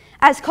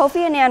 As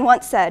Kofi Annan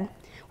once said,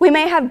 we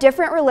may have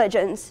different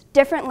religions,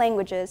 different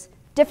languages,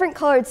 different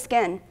colored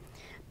skin,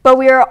 but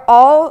we are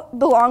all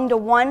belong to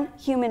one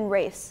human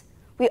race.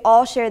 We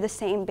all share the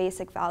same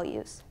basic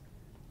values.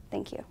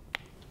 Thank you.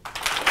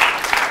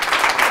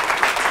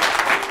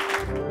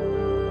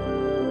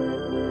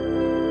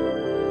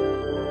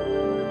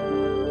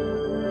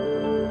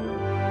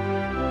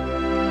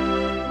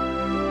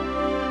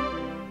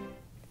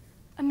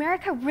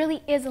 America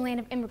really is a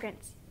land of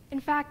immigrants. In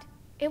fact,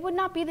 it would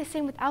not be the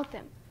same without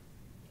them.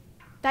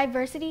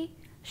 Diversity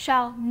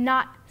shall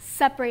not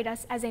separate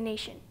us as a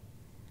nation,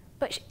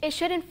 but it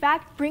should in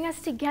fact bring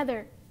us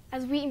together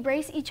as we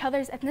embrace each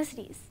other's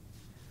ethnicities.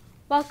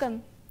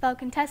 Welcome, fellow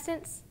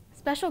contestants,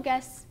 special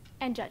guests,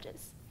 and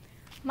judges.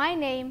 My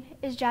name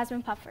is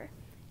Jasmine Puffer,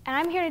 and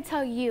I'm here to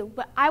tell you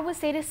what I would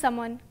say to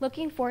someone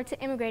looking forward to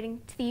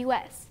immigrating to the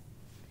U.S.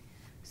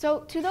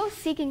 So to those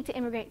seeking to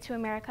immigrate to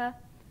America,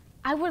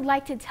 I would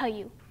like to tell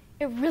you,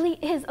 it really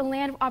is a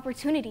land of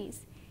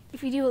opportunities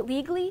if you do it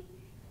legally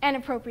and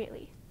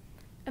appropriately.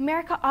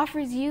 America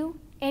offers you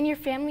and your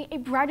family a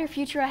brighter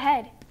future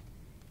ahead.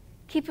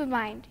 Keep in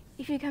mind,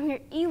 if you come here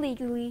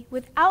illegally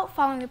without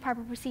following the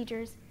proper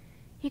procedures,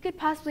 you could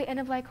possibly end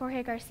up like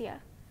Jorge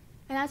Garcia.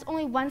 And that's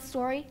only one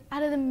story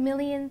out of the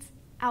millions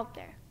out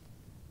there.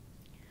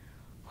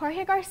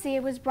 Jorge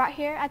Garcia was brought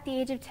here at the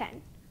age of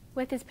 10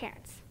 with his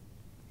parents.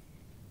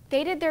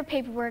 They did their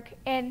paperwork,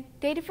 and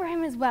they did for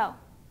him as well,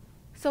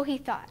 so he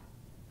thought.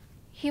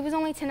 He was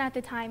only 10 at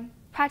the time,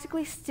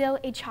 practically still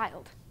a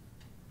child.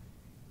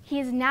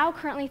 He is now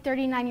currently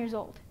 39 years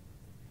old.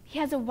 He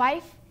has a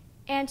wife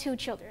and 2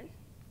 children.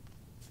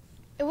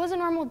 It was a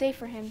normal day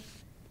for him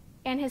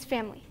and his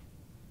family,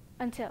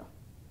 until,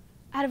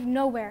 out of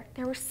nowhere,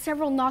 there were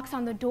several knocks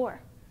on the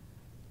door.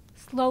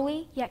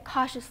 Slowly, yet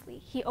cautiously,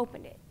 he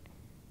opened it.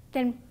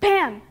 Then,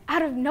 bam,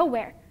 out of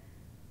nowhere,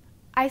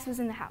 ICE was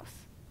in the house,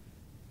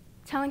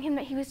 telling him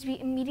that he was to be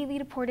immediately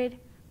deported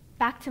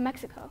back to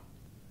Mexico.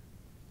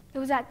 It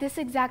was at this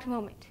exact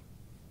moment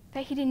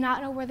that he did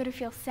not know whether to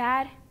feel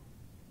sad,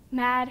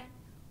 mad,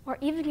 or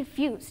even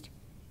confused.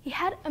 He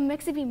had a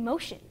mix of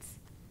emotions.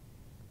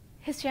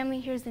 His family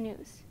hears the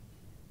news.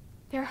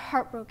 They're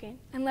heartbroken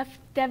and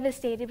left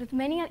devastated with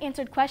many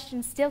unanswered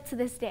questions still to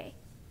this day.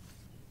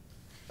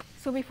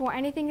 So before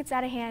anything gets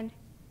out of hand,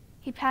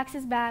 he packs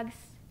his bags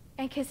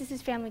and kisses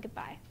his family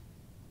goodbye.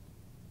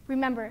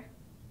 Remember,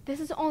 this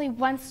is only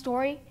one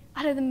story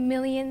out of the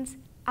millions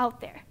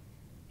out there.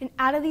 And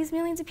out of these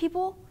millions of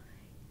people,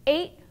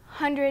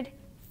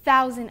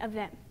 800,000 of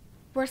them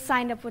were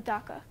signed up with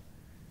DACA,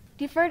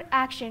 Deferred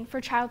Action for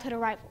Childhood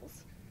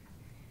Arrivals.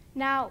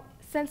 Now,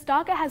 since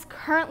DACA has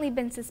currently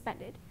been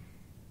suspended,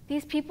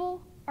 these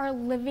people are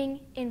living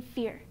in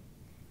fear.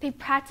 They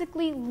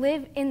practically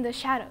live in the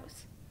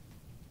shadows.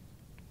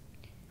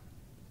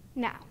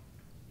 Now,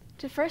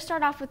 to first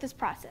start off with this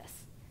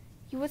process,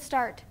 you would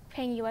start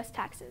paying U.S.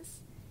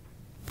 taxes.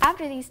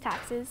 After these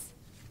taxes,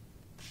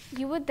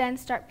 you would then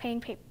start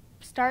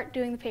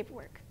doing the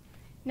paperwork.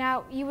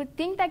 Now, you would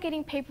think that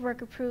getting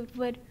paperwork approved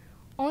would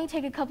only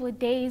take a couple of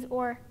days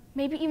or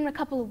maybe even a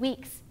couple of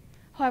weeks.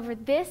 However,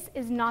 this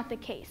is not the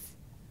case.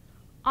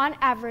 On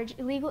average,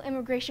 illegal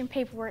immigration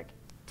paperwork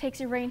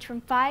takes a range from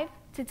 5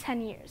 to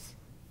 10 years.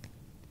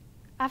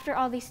 after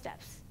all these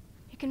steps,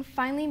 you can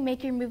finally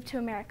make your move to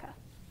America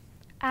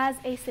as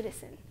a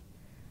citizen.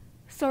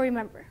 So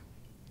remember,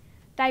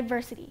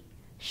 diversity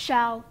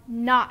shall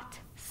not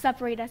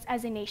separate us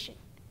as a nation,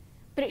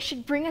 but it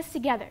should bring us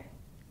together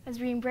as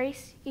we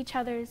embrace each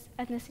other's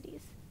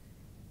ethnicities.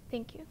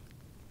 Thank you.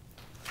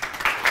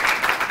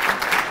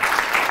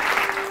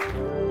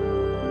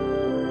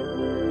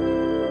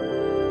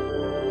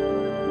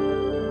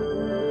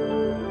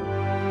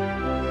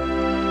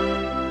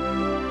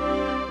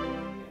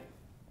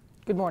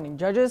 Good morning,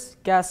 judges,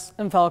 guests,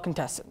 and fellow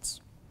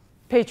contestants.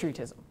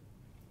 Patriotism.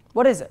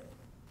 What is it?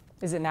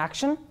 Is it an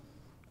action?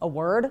 A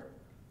word?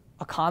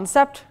 A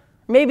concept?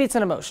 Maybe it's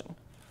an emotion.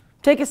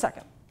 Take a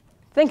second.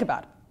 Think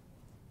about it.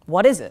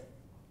 What is it?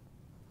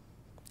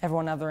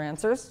 Everyone have their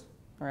answers?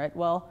 All right,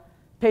 well,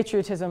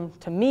 patriotism,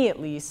 to me at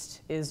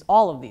least, is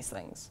all of these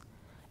things.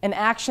 An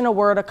action, a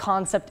word, a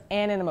concept,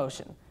 and an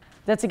emotion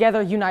that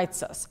together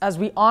unites us as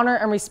we honor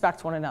and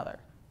respect one another.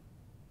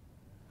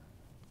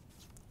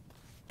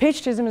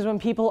 Patriotism is when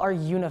people are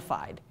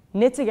unified,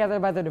 knit together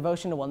by their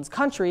devotion to one's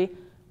country,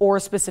 or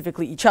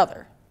specifically each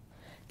other.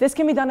 This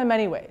can be done in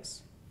many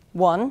ways.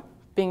 One,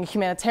 being a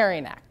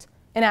humanitarian act,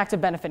 an act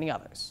of benefiting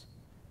others.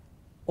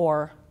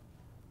 Or,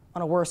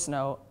 on a worse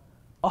note,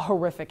 a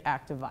horrific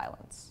act of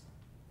violence.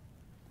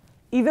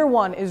 Either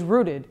one is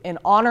rooted in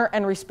honor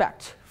and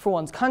respect for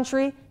one's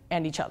country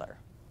and each other.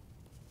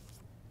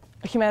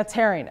 A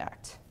humanitarian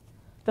act.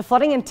 The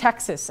flooding in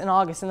Texas in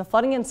August and the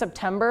flooding in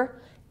September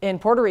in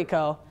Puerto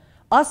Rico,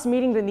 us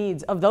meeting the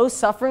needs of those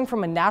suffering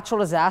from a natural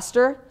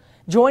disaster,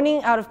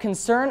 joining out of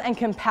concern and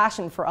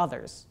compassion for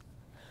others.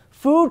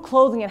 Food,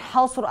 clothing, and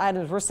household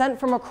items were sent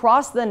from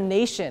across the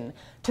nation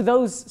to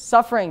those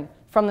suffering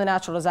from the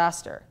natural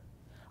disaster.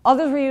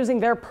 Others were using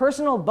their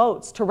personal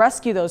boats to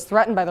rescue those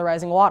threatened by the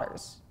rising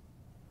waters.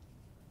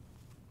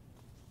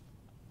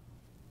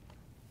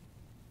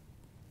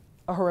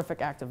 A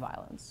horrific act of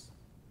violence.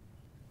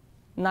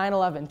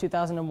 9/11,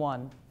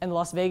 2001, and the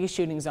Las Vegas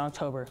shootings in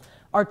October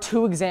are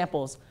two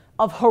examples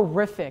of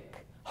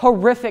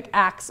horrific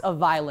acts of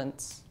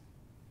violence.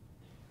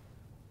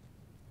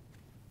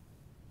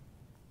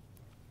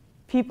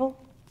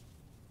 People,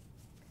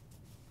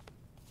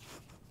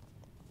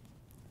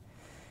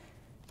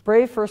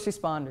 brave first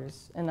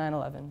responders in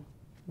 9/11,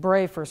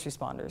 brave first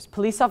responders,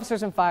 police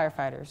officers and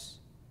firefighters,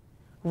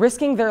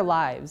 risking their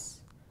lives,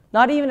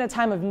 not even in a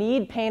time of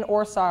need, pain,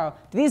 or sorrow,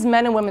 do these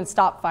men and women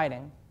stop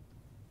fighting.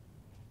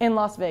 In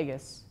Las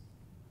Vegas,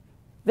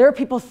 there are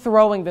people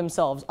throwing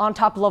themselves on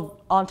top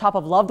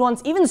of loved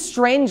ones, even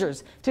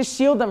strangers, to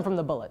shield them from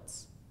the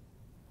bullets.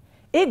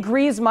 It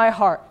grieves my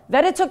heart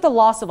that it took the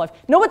loss of life.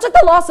 No, it took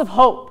the loss of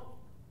hope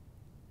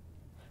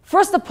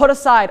for us to put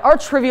aside our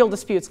trivial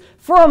disputes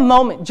for a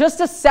moment, just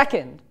a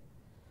second,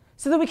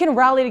 so that we can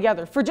rally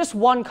together for just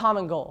one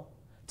common goal,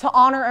 to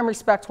honor and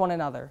respect one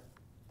another.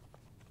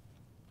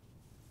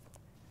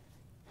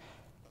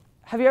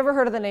 Have you ever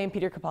heard of the name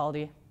Peter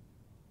Capaldi?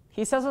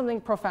 He said something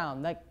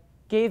profound that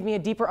gave me a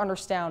deeper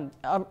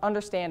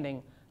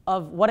understanding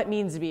of what it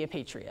means to be a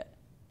patriot.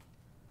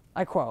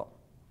 I quote,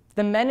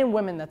 "The men and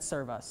women that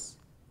serve us,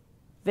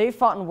 they've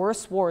fought in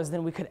worse wars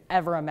than we could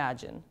ever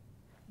imagine.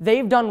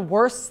 They've done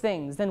worse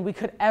things than we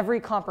could ever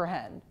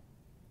comprehend.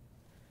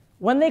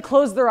 When they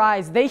close their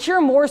eyes, they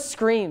hear more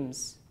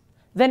screams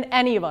than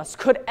any of us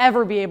could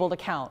ever be able to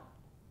count.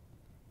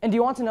 And do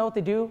you want to know what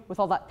they do with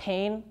all that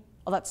pain,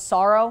 all that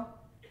sorrow?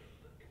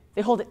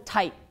 They hold it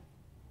tight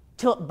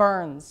till it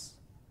burns.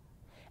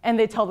 And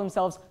they tell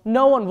themselves,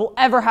 no one will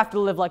ever have to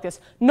live like this.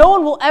 No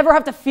one will ever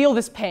have to feel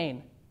this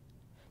pain.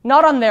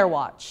 Not on their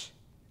watch."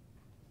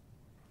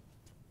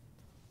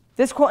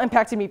 This quote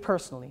impacted me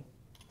personally.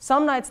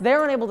 Some nights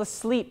they're unable to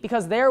sleep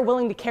because they're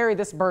willing to carry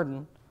this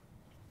burden.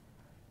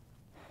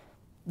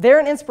 They're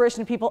an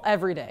inspiration to people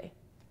every day,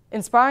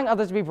 inspiring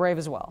others to be brave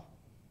as well.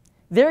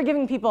 They're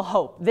giving people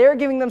hope. They're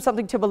giving them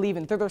something to believe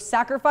in. Through their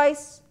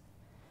sacrifice,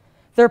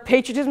 their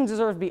patriotism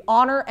deserves to be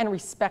honored and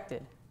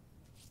respected.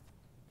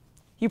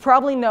 You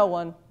probably know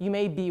one, you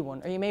may be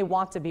one, or you may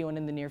want to be one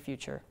in the near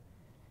future.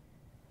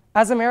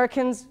 As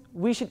Americans,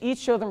 we should each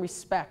show them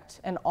respect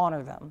and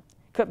honor them,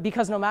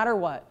 because no matter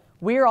what,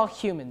 we are all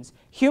humans.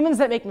 Humans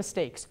that make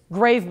mistakes,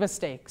 grave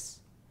mistakes,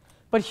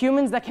 but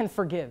humans that can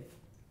forgive.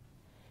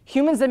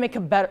 Humans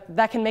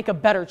that can make a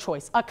better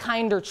choice, a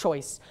kinder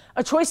choice,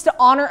 a choice to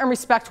honor and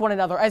respect one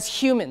another as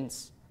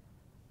humans.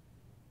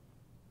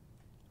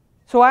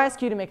 So I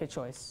ask you to make a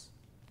choice,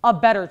 a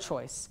better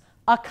choice,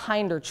 a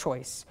kinder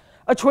choice,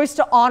 a choice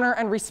to honor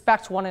and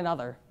respect one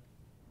another.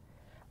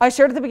 I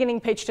shared at the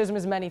beginning, patriotism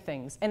is many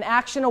things: an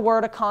action, a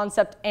word, a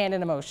concept, and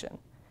an emotion.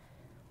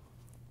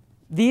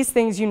 These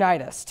things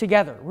unite us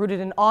together, rooted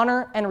in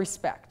honor and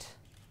respect.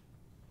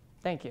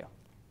 Thank you.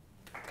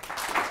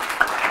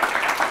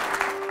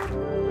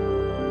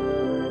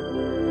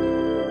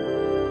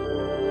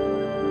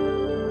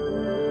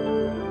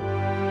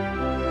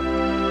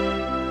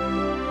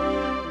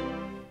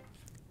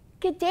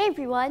 Good day,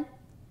 everyone.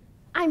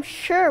 I'm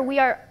sure we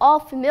are all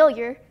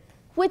familiar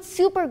with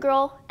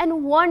Supergirl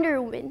and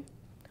Wonder Woman.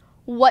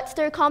 What's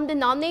their common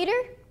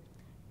denominator?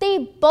 They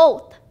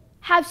both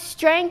have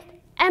strength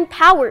and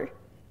power,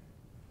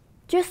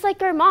 just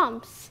like our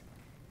moms.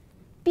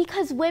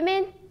 Because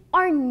women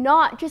are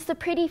not just a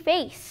pretty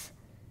face,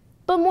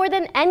 but more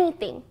than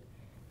anything,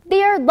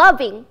 they are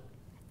loving,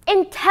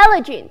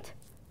 intelligent,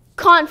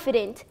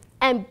 confident,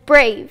 and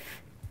brave.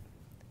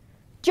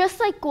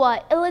 Just like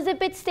what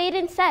Elizabeth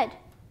Staten said,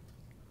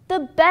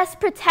 the best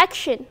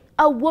protection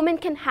a woman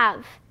can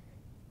have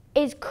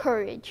is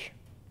courage.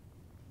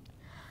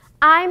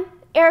 I'm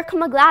Erica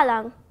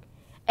Maglalang,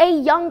 a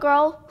young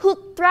girl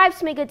who thrives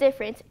to make a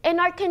difference in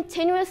our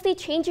continuously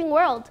changing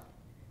world.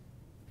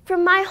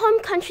 From my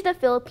home country, the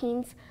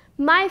Philippines,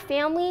 my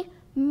family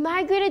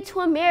migrated to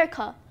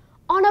America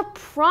on a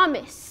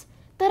promise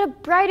that a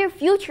brighter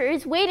future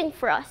is waiting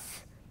for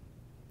us.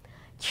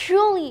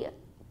 Truly,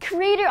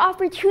 greater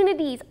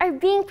opportunities are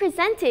being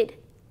presented,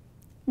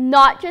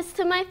 not just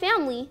to my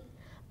family,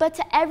 but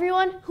to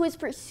everyone who is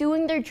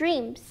pursuing their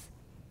dreams.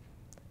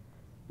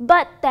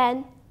 But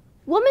then,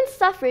 women's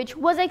suffrage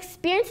was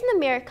experienced in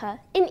America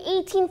in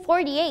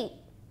 1848.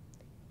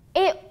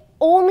 It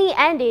only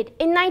ended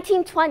in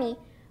 1920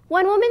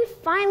 when women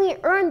finally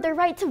earned the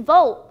right to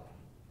vote.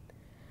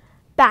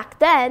 Back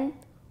then,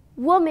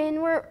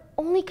 women were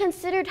only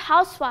considered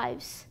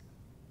housewives.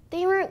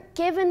 They weren't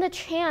given the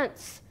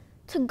chance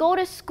to go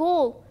to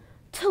school,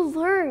 to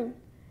learn,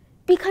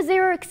 because they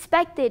were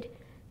expected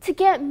to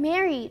get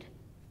married,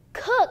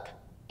 cook,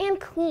 and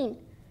clean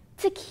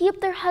to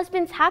keep their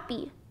husbands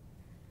happy.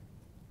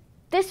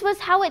 This was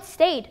how it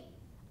stayed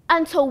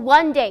until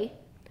one day,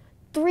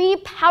 3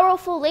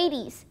 powerful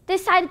ladies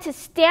decided to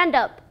stand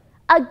up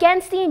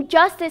against the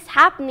injustice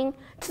happening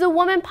to the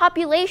woman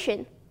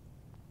population.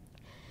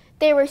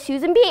 They were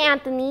Susan B.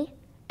 Anthony,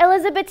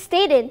 Elizabeth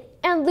Staten,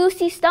 and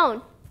Lucy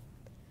Stone.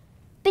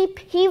 They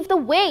paved the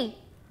way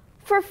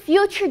for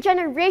future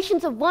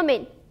generations of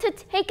women to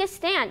take a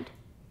stand.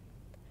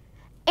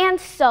 And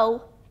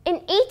so, in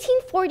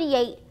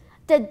 1848,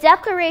 the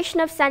Declaration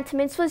of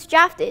Sentiments was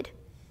drafted.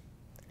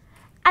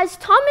 As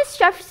Thomas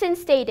Jefferson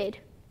stated,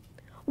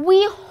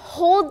 we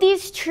hold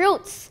these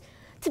truths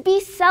to be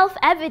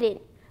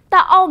self-evident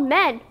that all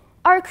men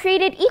are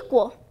created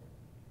equal.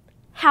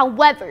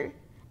 However,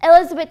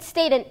 Elizabeth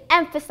Staten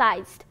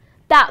emphasized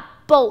that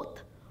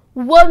both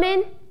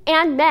women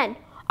and men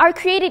are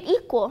created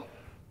equal.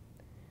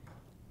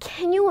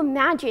 Can you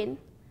imagine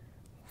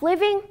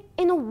living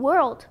in a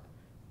world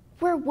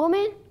where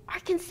women are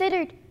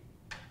considered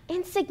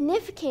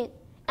insignificant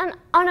and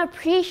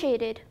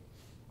unappreciated?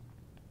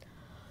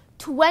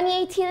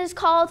 2018 is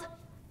called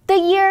the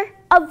Year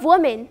of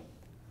Women.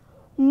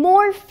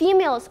 More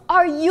females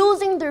are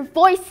using their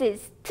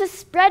voices to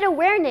spread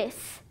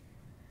awareness.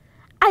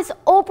 As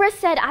Oprah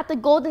said at the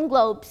Golden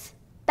Globes,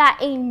 that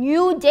a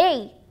new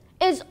day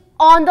is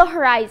on the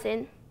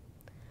horizon.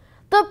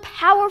 The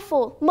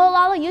powerful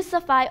Malala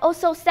Yousafzai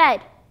also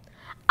said,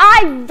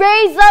 I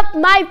raise up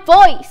my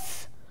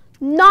voice,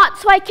 not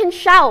so I can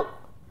shout,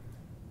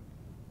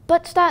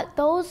 but so that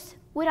those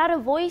without a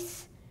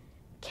voice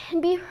can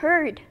be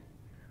heard.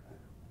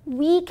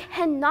 We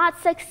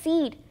cannot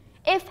succeed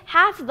if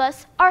half of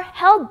us are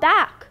held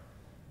back.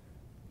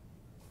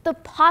 The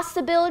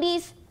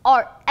possibilities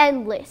are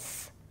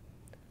endless.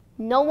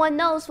 No one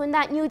knows when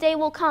that new day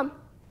will come,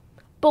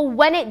 but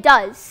when it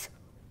does,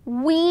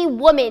 we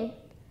women,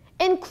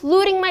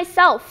 including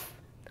myself,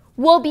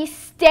 will be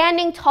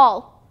standing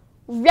tall,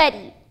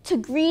 ready to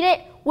greet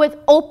it with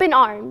open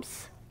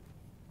arms.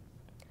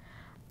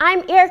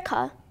 I'm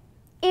Erica,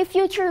 a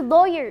future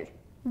lawyer,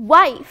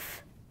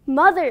 wife,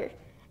 mother,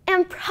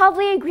 and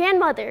probably a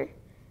grandmother.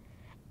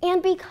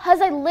 And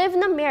because I live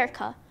in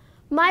America,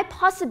 my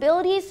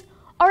possibilities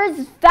are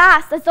as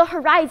vast as the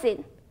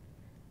horizon.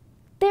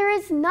 There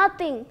is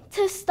nothing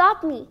to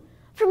stop me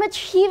from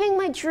achieving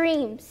my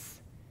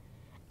dreams.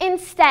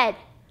 Instead,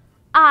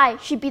 I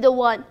should be the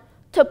one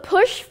to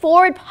push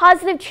forward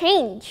positive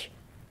change.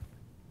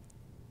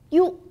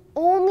 You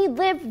only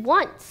live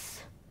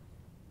once,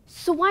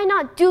 so why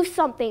not do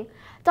something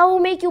that will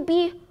make you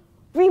be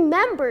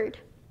remembered,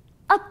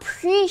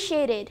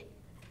 appreciated,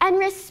 and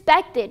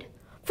respected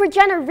for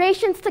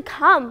generations to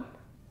come?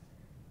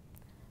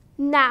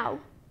 Now,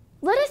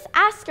 let us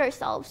ask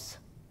ourselves,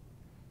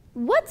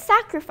 what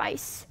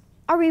sacrifice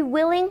are we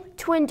willing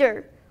to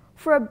endure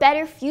for a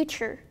better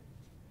future?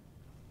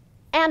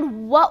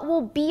 And what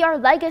will be our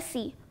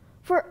legacy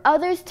for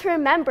others to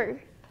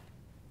remember?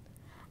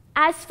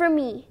 As for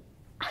me,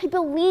 I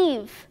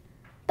believe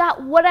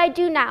that what I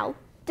do now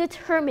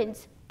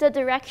determines the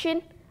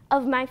direction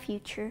of my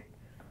future.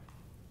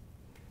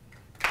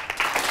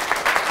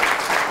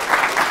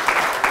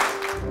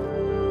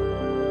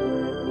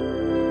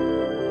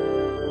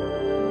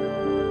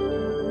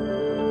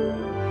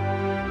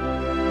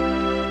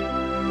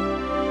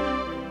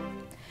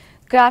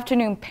 Good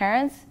afternoon,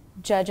 parents,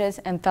 judges,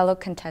 and fellow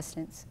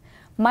contestants.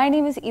 My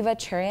name is Eva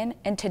Cherian,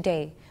 and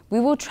today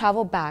we will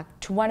travel back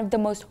to one of the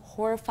most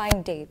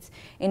horrifying dates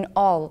in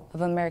all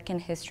of American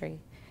history,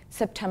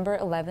 September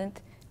 11th,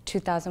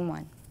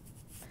 2001.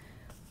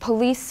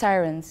 Police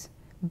sirens,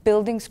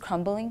 buildings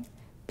crumbling,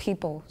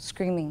 people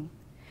screaming.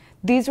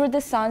 These were the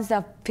sounds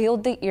that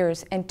filled the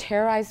ears and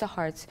terrorized the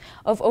hearts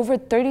of over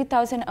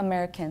 30,000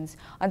 Americans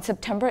on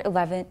September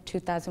 11,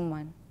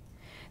 2001.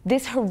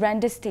 This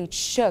horrendous date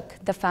shook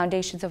the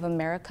foundations of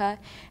America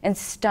and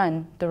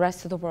stunned the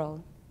rest of the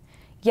world.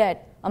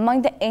 Yet,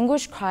 among the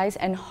anguished cries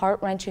and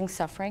heart-wrenching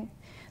suffering,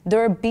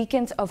 there are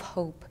beacons of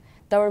hope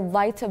that were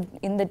lights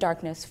in the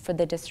darkness for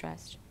the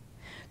distressed.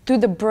 Through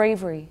the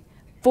bravery,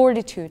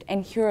 fortitude,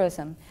 and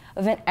heroism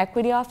of an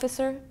equity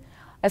officer,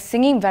 a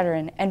singing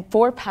veteran, and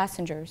 4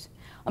 passengers,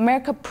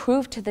 America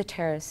proved to the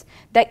terrorists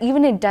that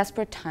even in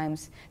desperate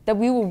times, that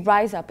we will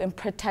rise up and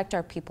protect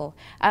our people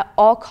at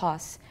all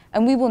costs,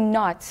 and we will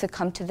not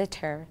succumb to the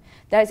terror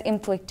that is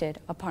inflicted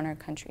upon our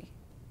country.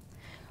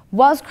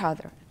 Wells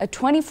Crowther, a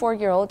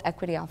 24-year-old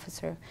equity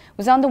officer,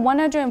 was on the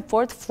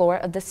 104th floor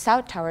of the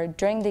South Tower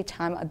during the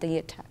time of the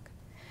attack.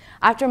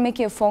 After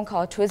making a phone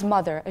call to his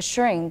mother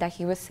assuring that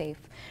he was safe,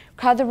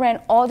 Crowther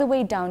ran all the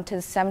way down to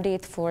the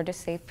 78th floor to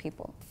save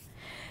people.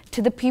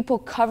 To the people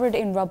covered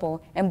in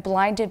rubble and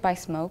blinded by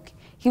smoke,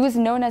 he was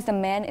known as the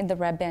man in the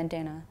red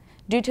bandana,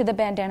 due to the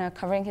bandana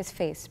covering his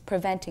face,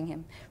 preventing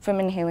him from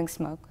inhaling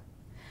smoke.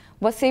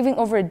 While saving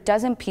over a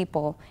dozen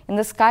people in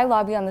the sky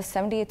lobby on the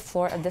 78th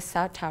floor of the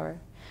South Tower,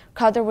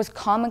 Crowther was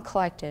calm and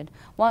collected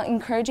while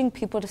encouraging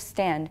people to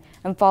stand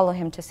and follow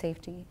him to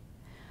safety.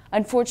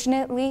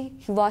 Unfortunately,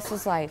 he lost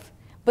his life,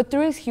 but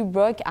through his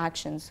heroic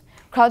actions,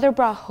 Crowther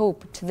brought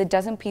hope to the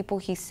dozen people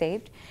he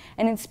saved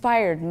and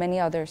inspired many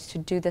others to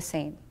do the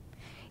same.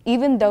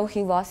 Even though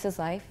he lost his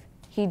life,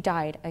 he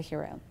died a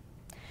hero.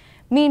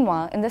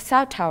 Meanwhile, in the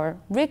South Tower,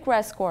 Rick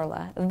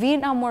Rescorla, a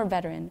Vietnam War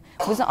veteran,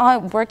 was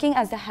working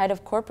as the head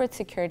of corporate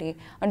security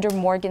under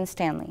Morgan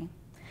Stanley.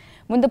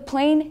 When the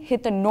plane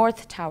hit the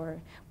North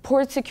Tower,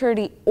 port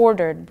security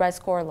ordered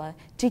Rescorla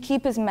to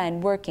keep his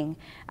men working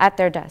at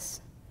their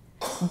desks.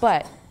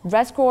 But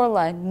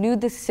Rescorla knew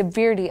the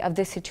severity of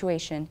the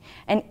situation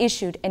and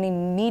issued an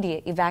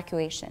immediate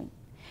evacuation.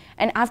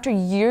 And after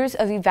years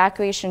of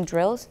evacuation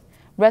drills,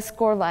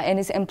 Rescorla and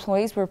his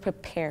employees were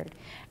prepared,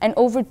 and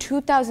over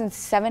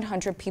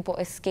 2,700 people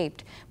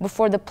escaped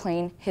before the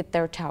plane hit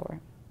their tower.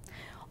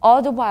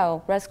 All the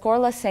while,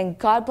 Rescorla sang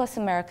 "God Bless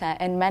America"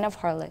 and "Men of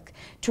Harlech"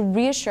 to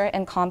reassure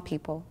and calm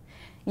people.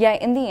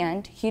 Yet in the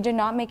end, he did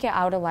not make it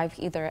out alive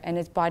either, and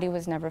his body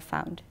was never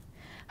found.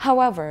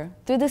 However,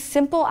 through the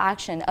simple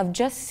action of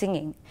just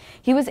singing,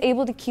 he was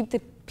able to keep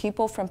the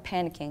people from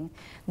panicking,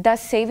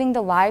 thus saving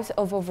the lives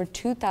of over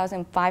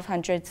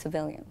 2,500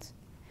 civilians.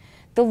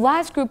 The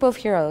last group of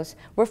heroes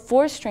were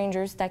 4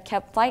 strangers that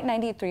kept Flight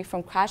 93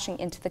 from crashing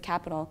into the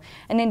Capitol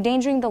and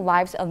endangering the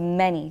lives of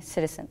many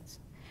citizens.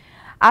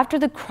 After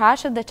the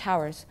crash of the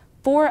towers,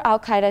 4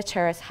 al-Qaeda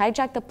terrorists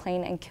hijacked the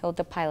plane and killed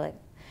the pilot.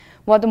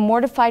 While the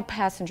mortified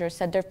passengers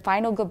said their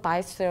final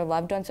goodbyes to their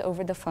loved ones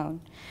over the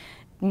phone,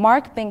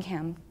 Mark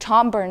Bingham,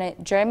 Tom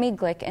Burnett, Jeremy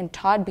Glick, and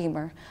Todd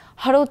Beamer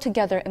huddled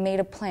together and made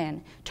a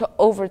plan to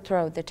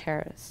overthrow the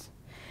terrorists.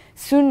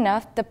 Soon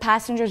enough, the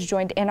passengers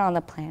joined in on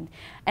the plan,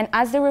 and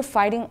as they were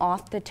fighting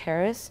off the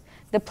terrorists,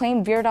 the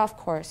plane veered off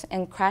course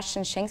and crashed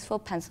in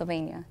Shanksville,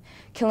 Pennsylvania,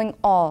 killing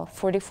all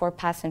 44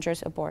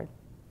 passengers aboard.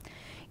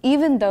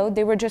 Even though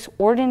they were just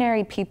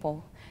ordinary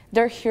people,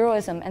 their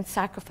heroism and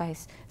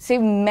sacrifice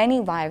saved many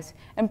lives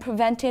and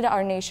prevented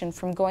our nation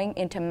from going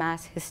into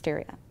mass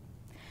hysteria.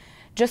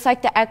 Just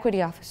like the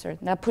equity officer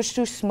that pushed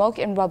through smoke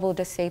and rubble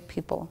to save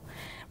people,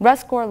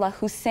 Rescorla,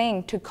 who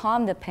sang to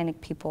calm the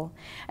panicked people,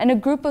 and a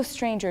group of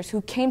strangers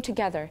who came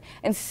together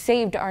and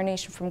saved our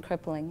nation from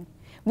crippling.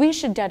 We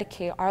should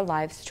dedicate our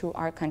lives to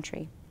our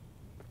country.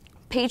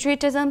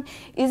 Patriotism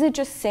isn't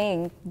just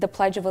saying the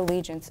Pledge of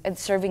Allegiance and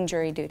serving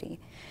jury duty.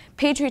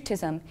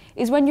 Patriotism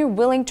is when you're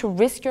willing to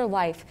risk your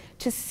life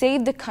to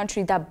save the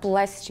country that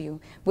blessed you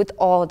with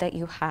all that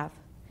you have.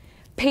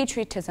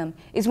 Patriotism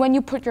is when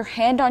you put your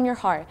hand on your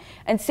heart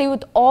and say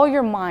with all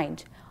your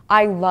mind,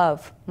 "I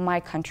love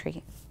my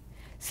country."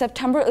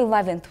 September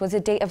 11th was a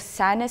day of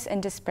sadness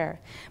and despair,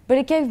 but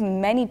it gave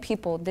many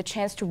people the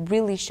chance to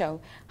really show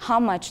how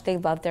much they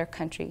love their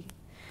country.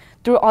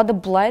 Through all the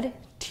blood,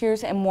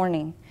 tears, and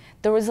mourning,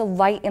 there was a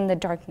light in the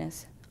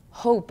darkness,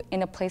 hope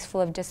in a place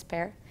full of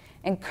despair,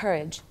 and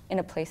courage in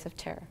a place of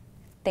terror.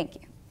 Thank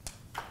you.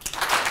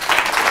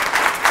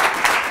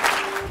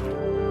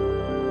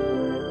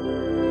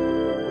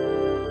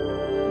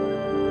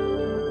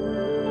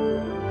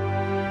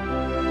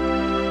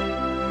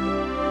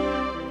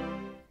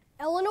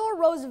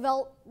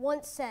 Roosevelt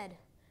once said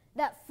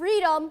that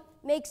freedom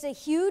makes a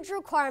huge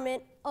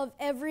requirement of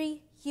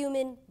every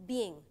human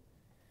being.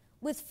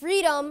 With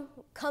freedom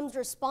comes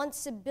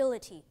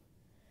responsibility.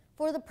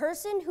 For the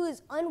person who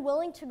is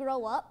unwilling to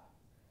grow up,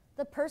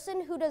 the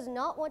person who does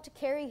not want to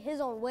carry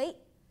his own weight,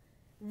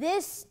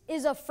 this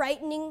is a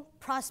frightening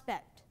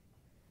prospect.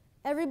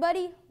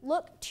 Everybody,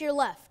 look to your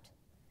left.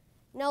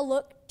 Now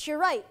look to your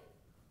right.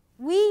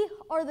 We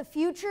are the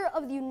future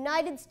of the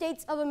United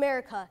States of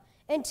America,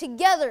 and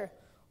together,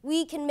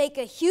 we can make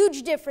a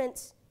huge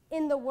difference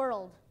in the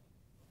world.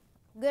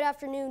 Good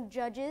afternoon,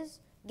 judges,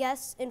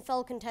 guests, and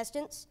fellow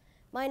contestants.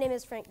 My name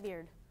is Frank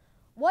Beard.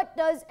 What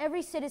does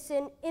every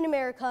citizen in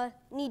America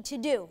need to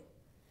do?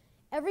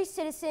 Every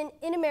citizen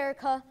in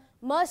America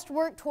must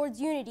work towards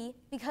unity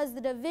because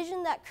the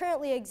division that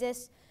currently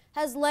exists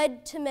has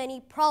led to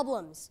many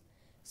problems.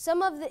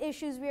 Some of the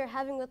issues we are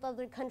having with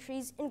other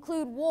countries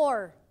include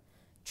war,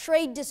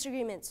 trade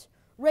disagreements,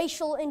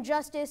 racial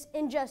injustice,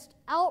 and just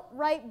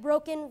outright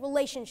broken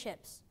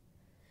relationships.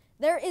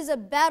 There is a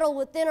battle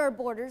within our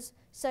borders,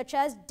 such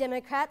as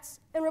Democrats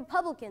and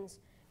Republicans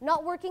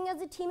not working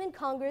as a team in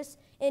Congress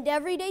and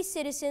everyday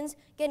citizens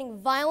getting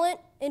violent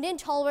and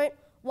intolerant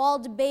while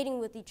debating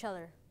with each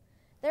other.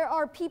 There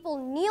are people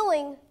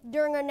kneeling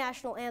during our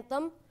national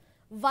anthem,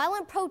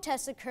 violent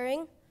protests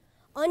occurring,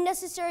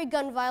 unnecessary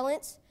gun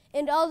violence,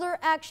 and other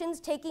actions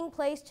taking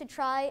place to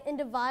try and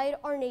divide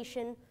our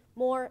nation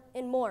more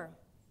and more.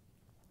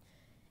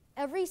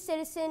 Every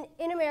citizen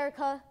in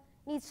America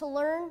needs to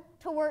learn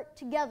to work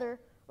together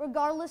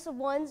regardless of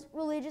one's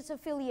religious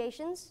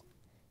affiliations,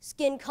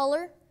 skin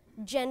color,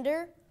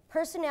 gender,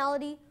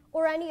 personality,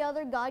 or any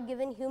other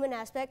God-given human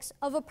aspects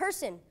of a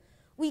person.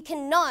 We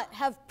cannot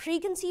have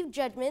preconceived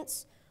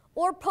judgments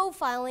or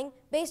profiling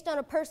based on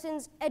a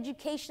person's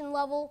education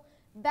level,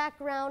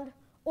 background,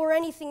 or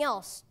anything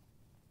else.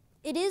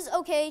 It is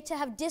okay to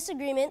have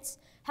disagreements.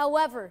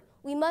 However,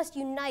 we must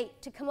unite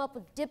to come up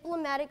with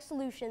diplomatic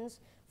solutions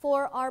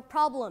for our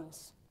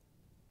problems.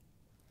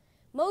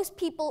 Most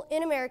people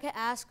in America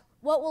ask,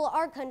 what will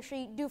our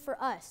country do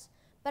for us?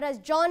 But as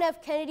John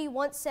F. Kennedy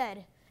once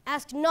said,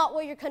 ask not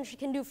what your country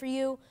can do for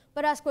you,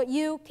 but ask what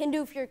you can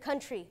do for your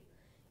country.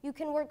 You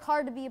can work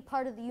hard to be a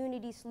part of the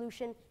unity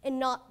solution and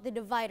not the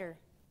divider.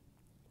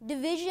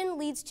 Division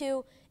leads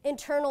to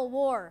internal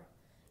war,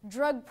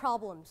 drug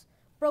problems,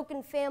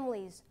 broken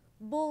families,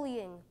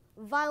 bullying,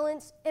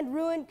 violence, and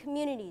ruined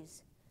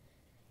communities.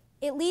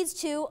 It leads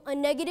to a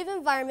negative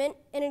environment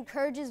and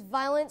encourages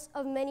violence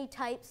of many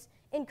types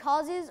and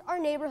causes our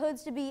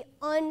neighborhoods to be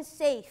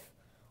unsafe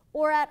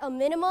or, at a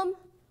minimum,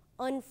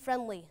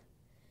 unfriendly.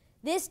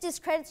 This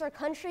discredits our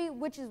country,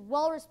 which is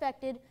well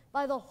respected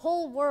by the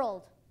whole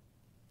world,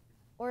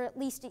 or at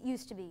least it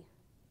used to be.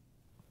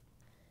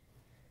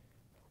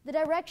 The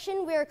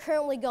direction we are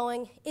currently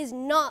going is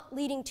not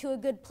leading to a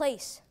good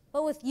place,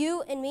 but with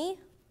you and me,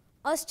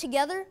 us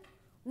together,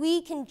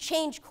 we can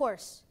change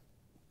course.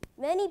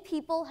 Many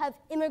people have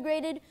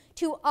immigrated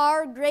to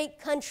our great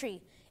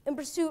country in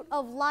pursuit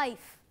of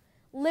life,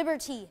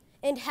 liberty,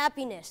 and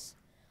happiness.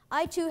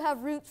 I too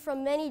have roots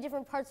from many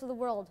different parts of the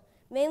world,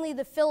 mainly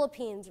the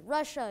Philippines,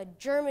 Russia,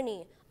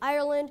 Germany,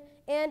 Ireland,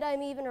 and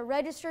I'm even a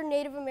registered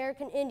Native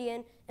American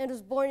Indian and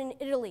was born in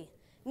Italy.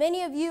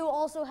 Many of you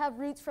also have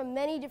roots from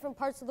many different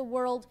parts of the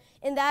world,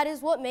 and that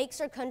is what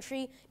makes our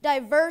country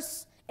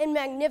diverse and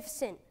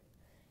magnificent.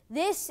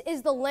 This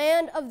is the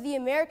land of the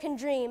American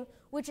dream,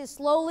 which is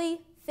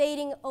slowly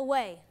fading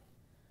away.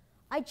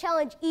 I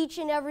challenge each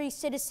and every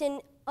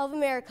citizen of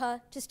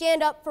America to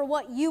stand up for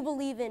what you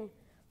believe in,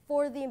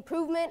 for the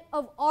improvement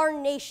of our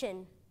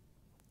nation,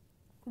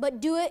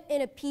 but do it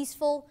in a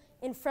peaceful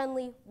and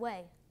friendly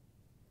way.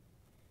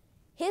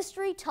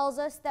 History tells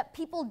us that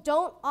people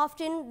don't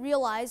often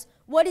realize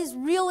what is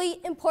really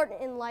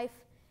important in life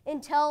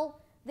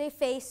until they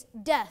face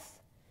death.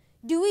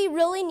 Do we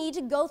really need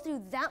to go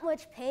through that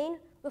much pain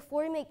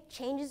before we make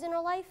changes in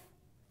our life?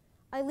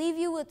 I leave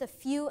you with a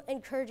few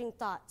encouraging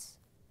thoughts.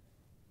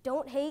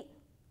 Don't hate,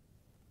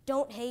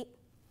 don't hate,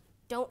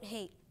 don't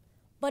hate,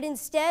 but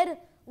instead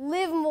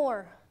live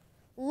more,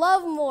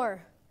 love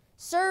more,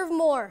 serve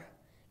more,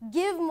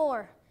 give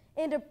more,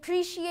 and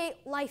appreciate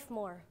life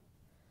more.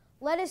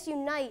 Let us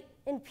unite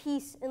in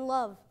peace and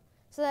love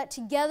so that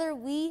together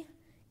we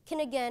can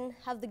again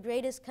have the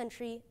greatest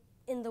country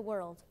in the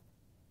world.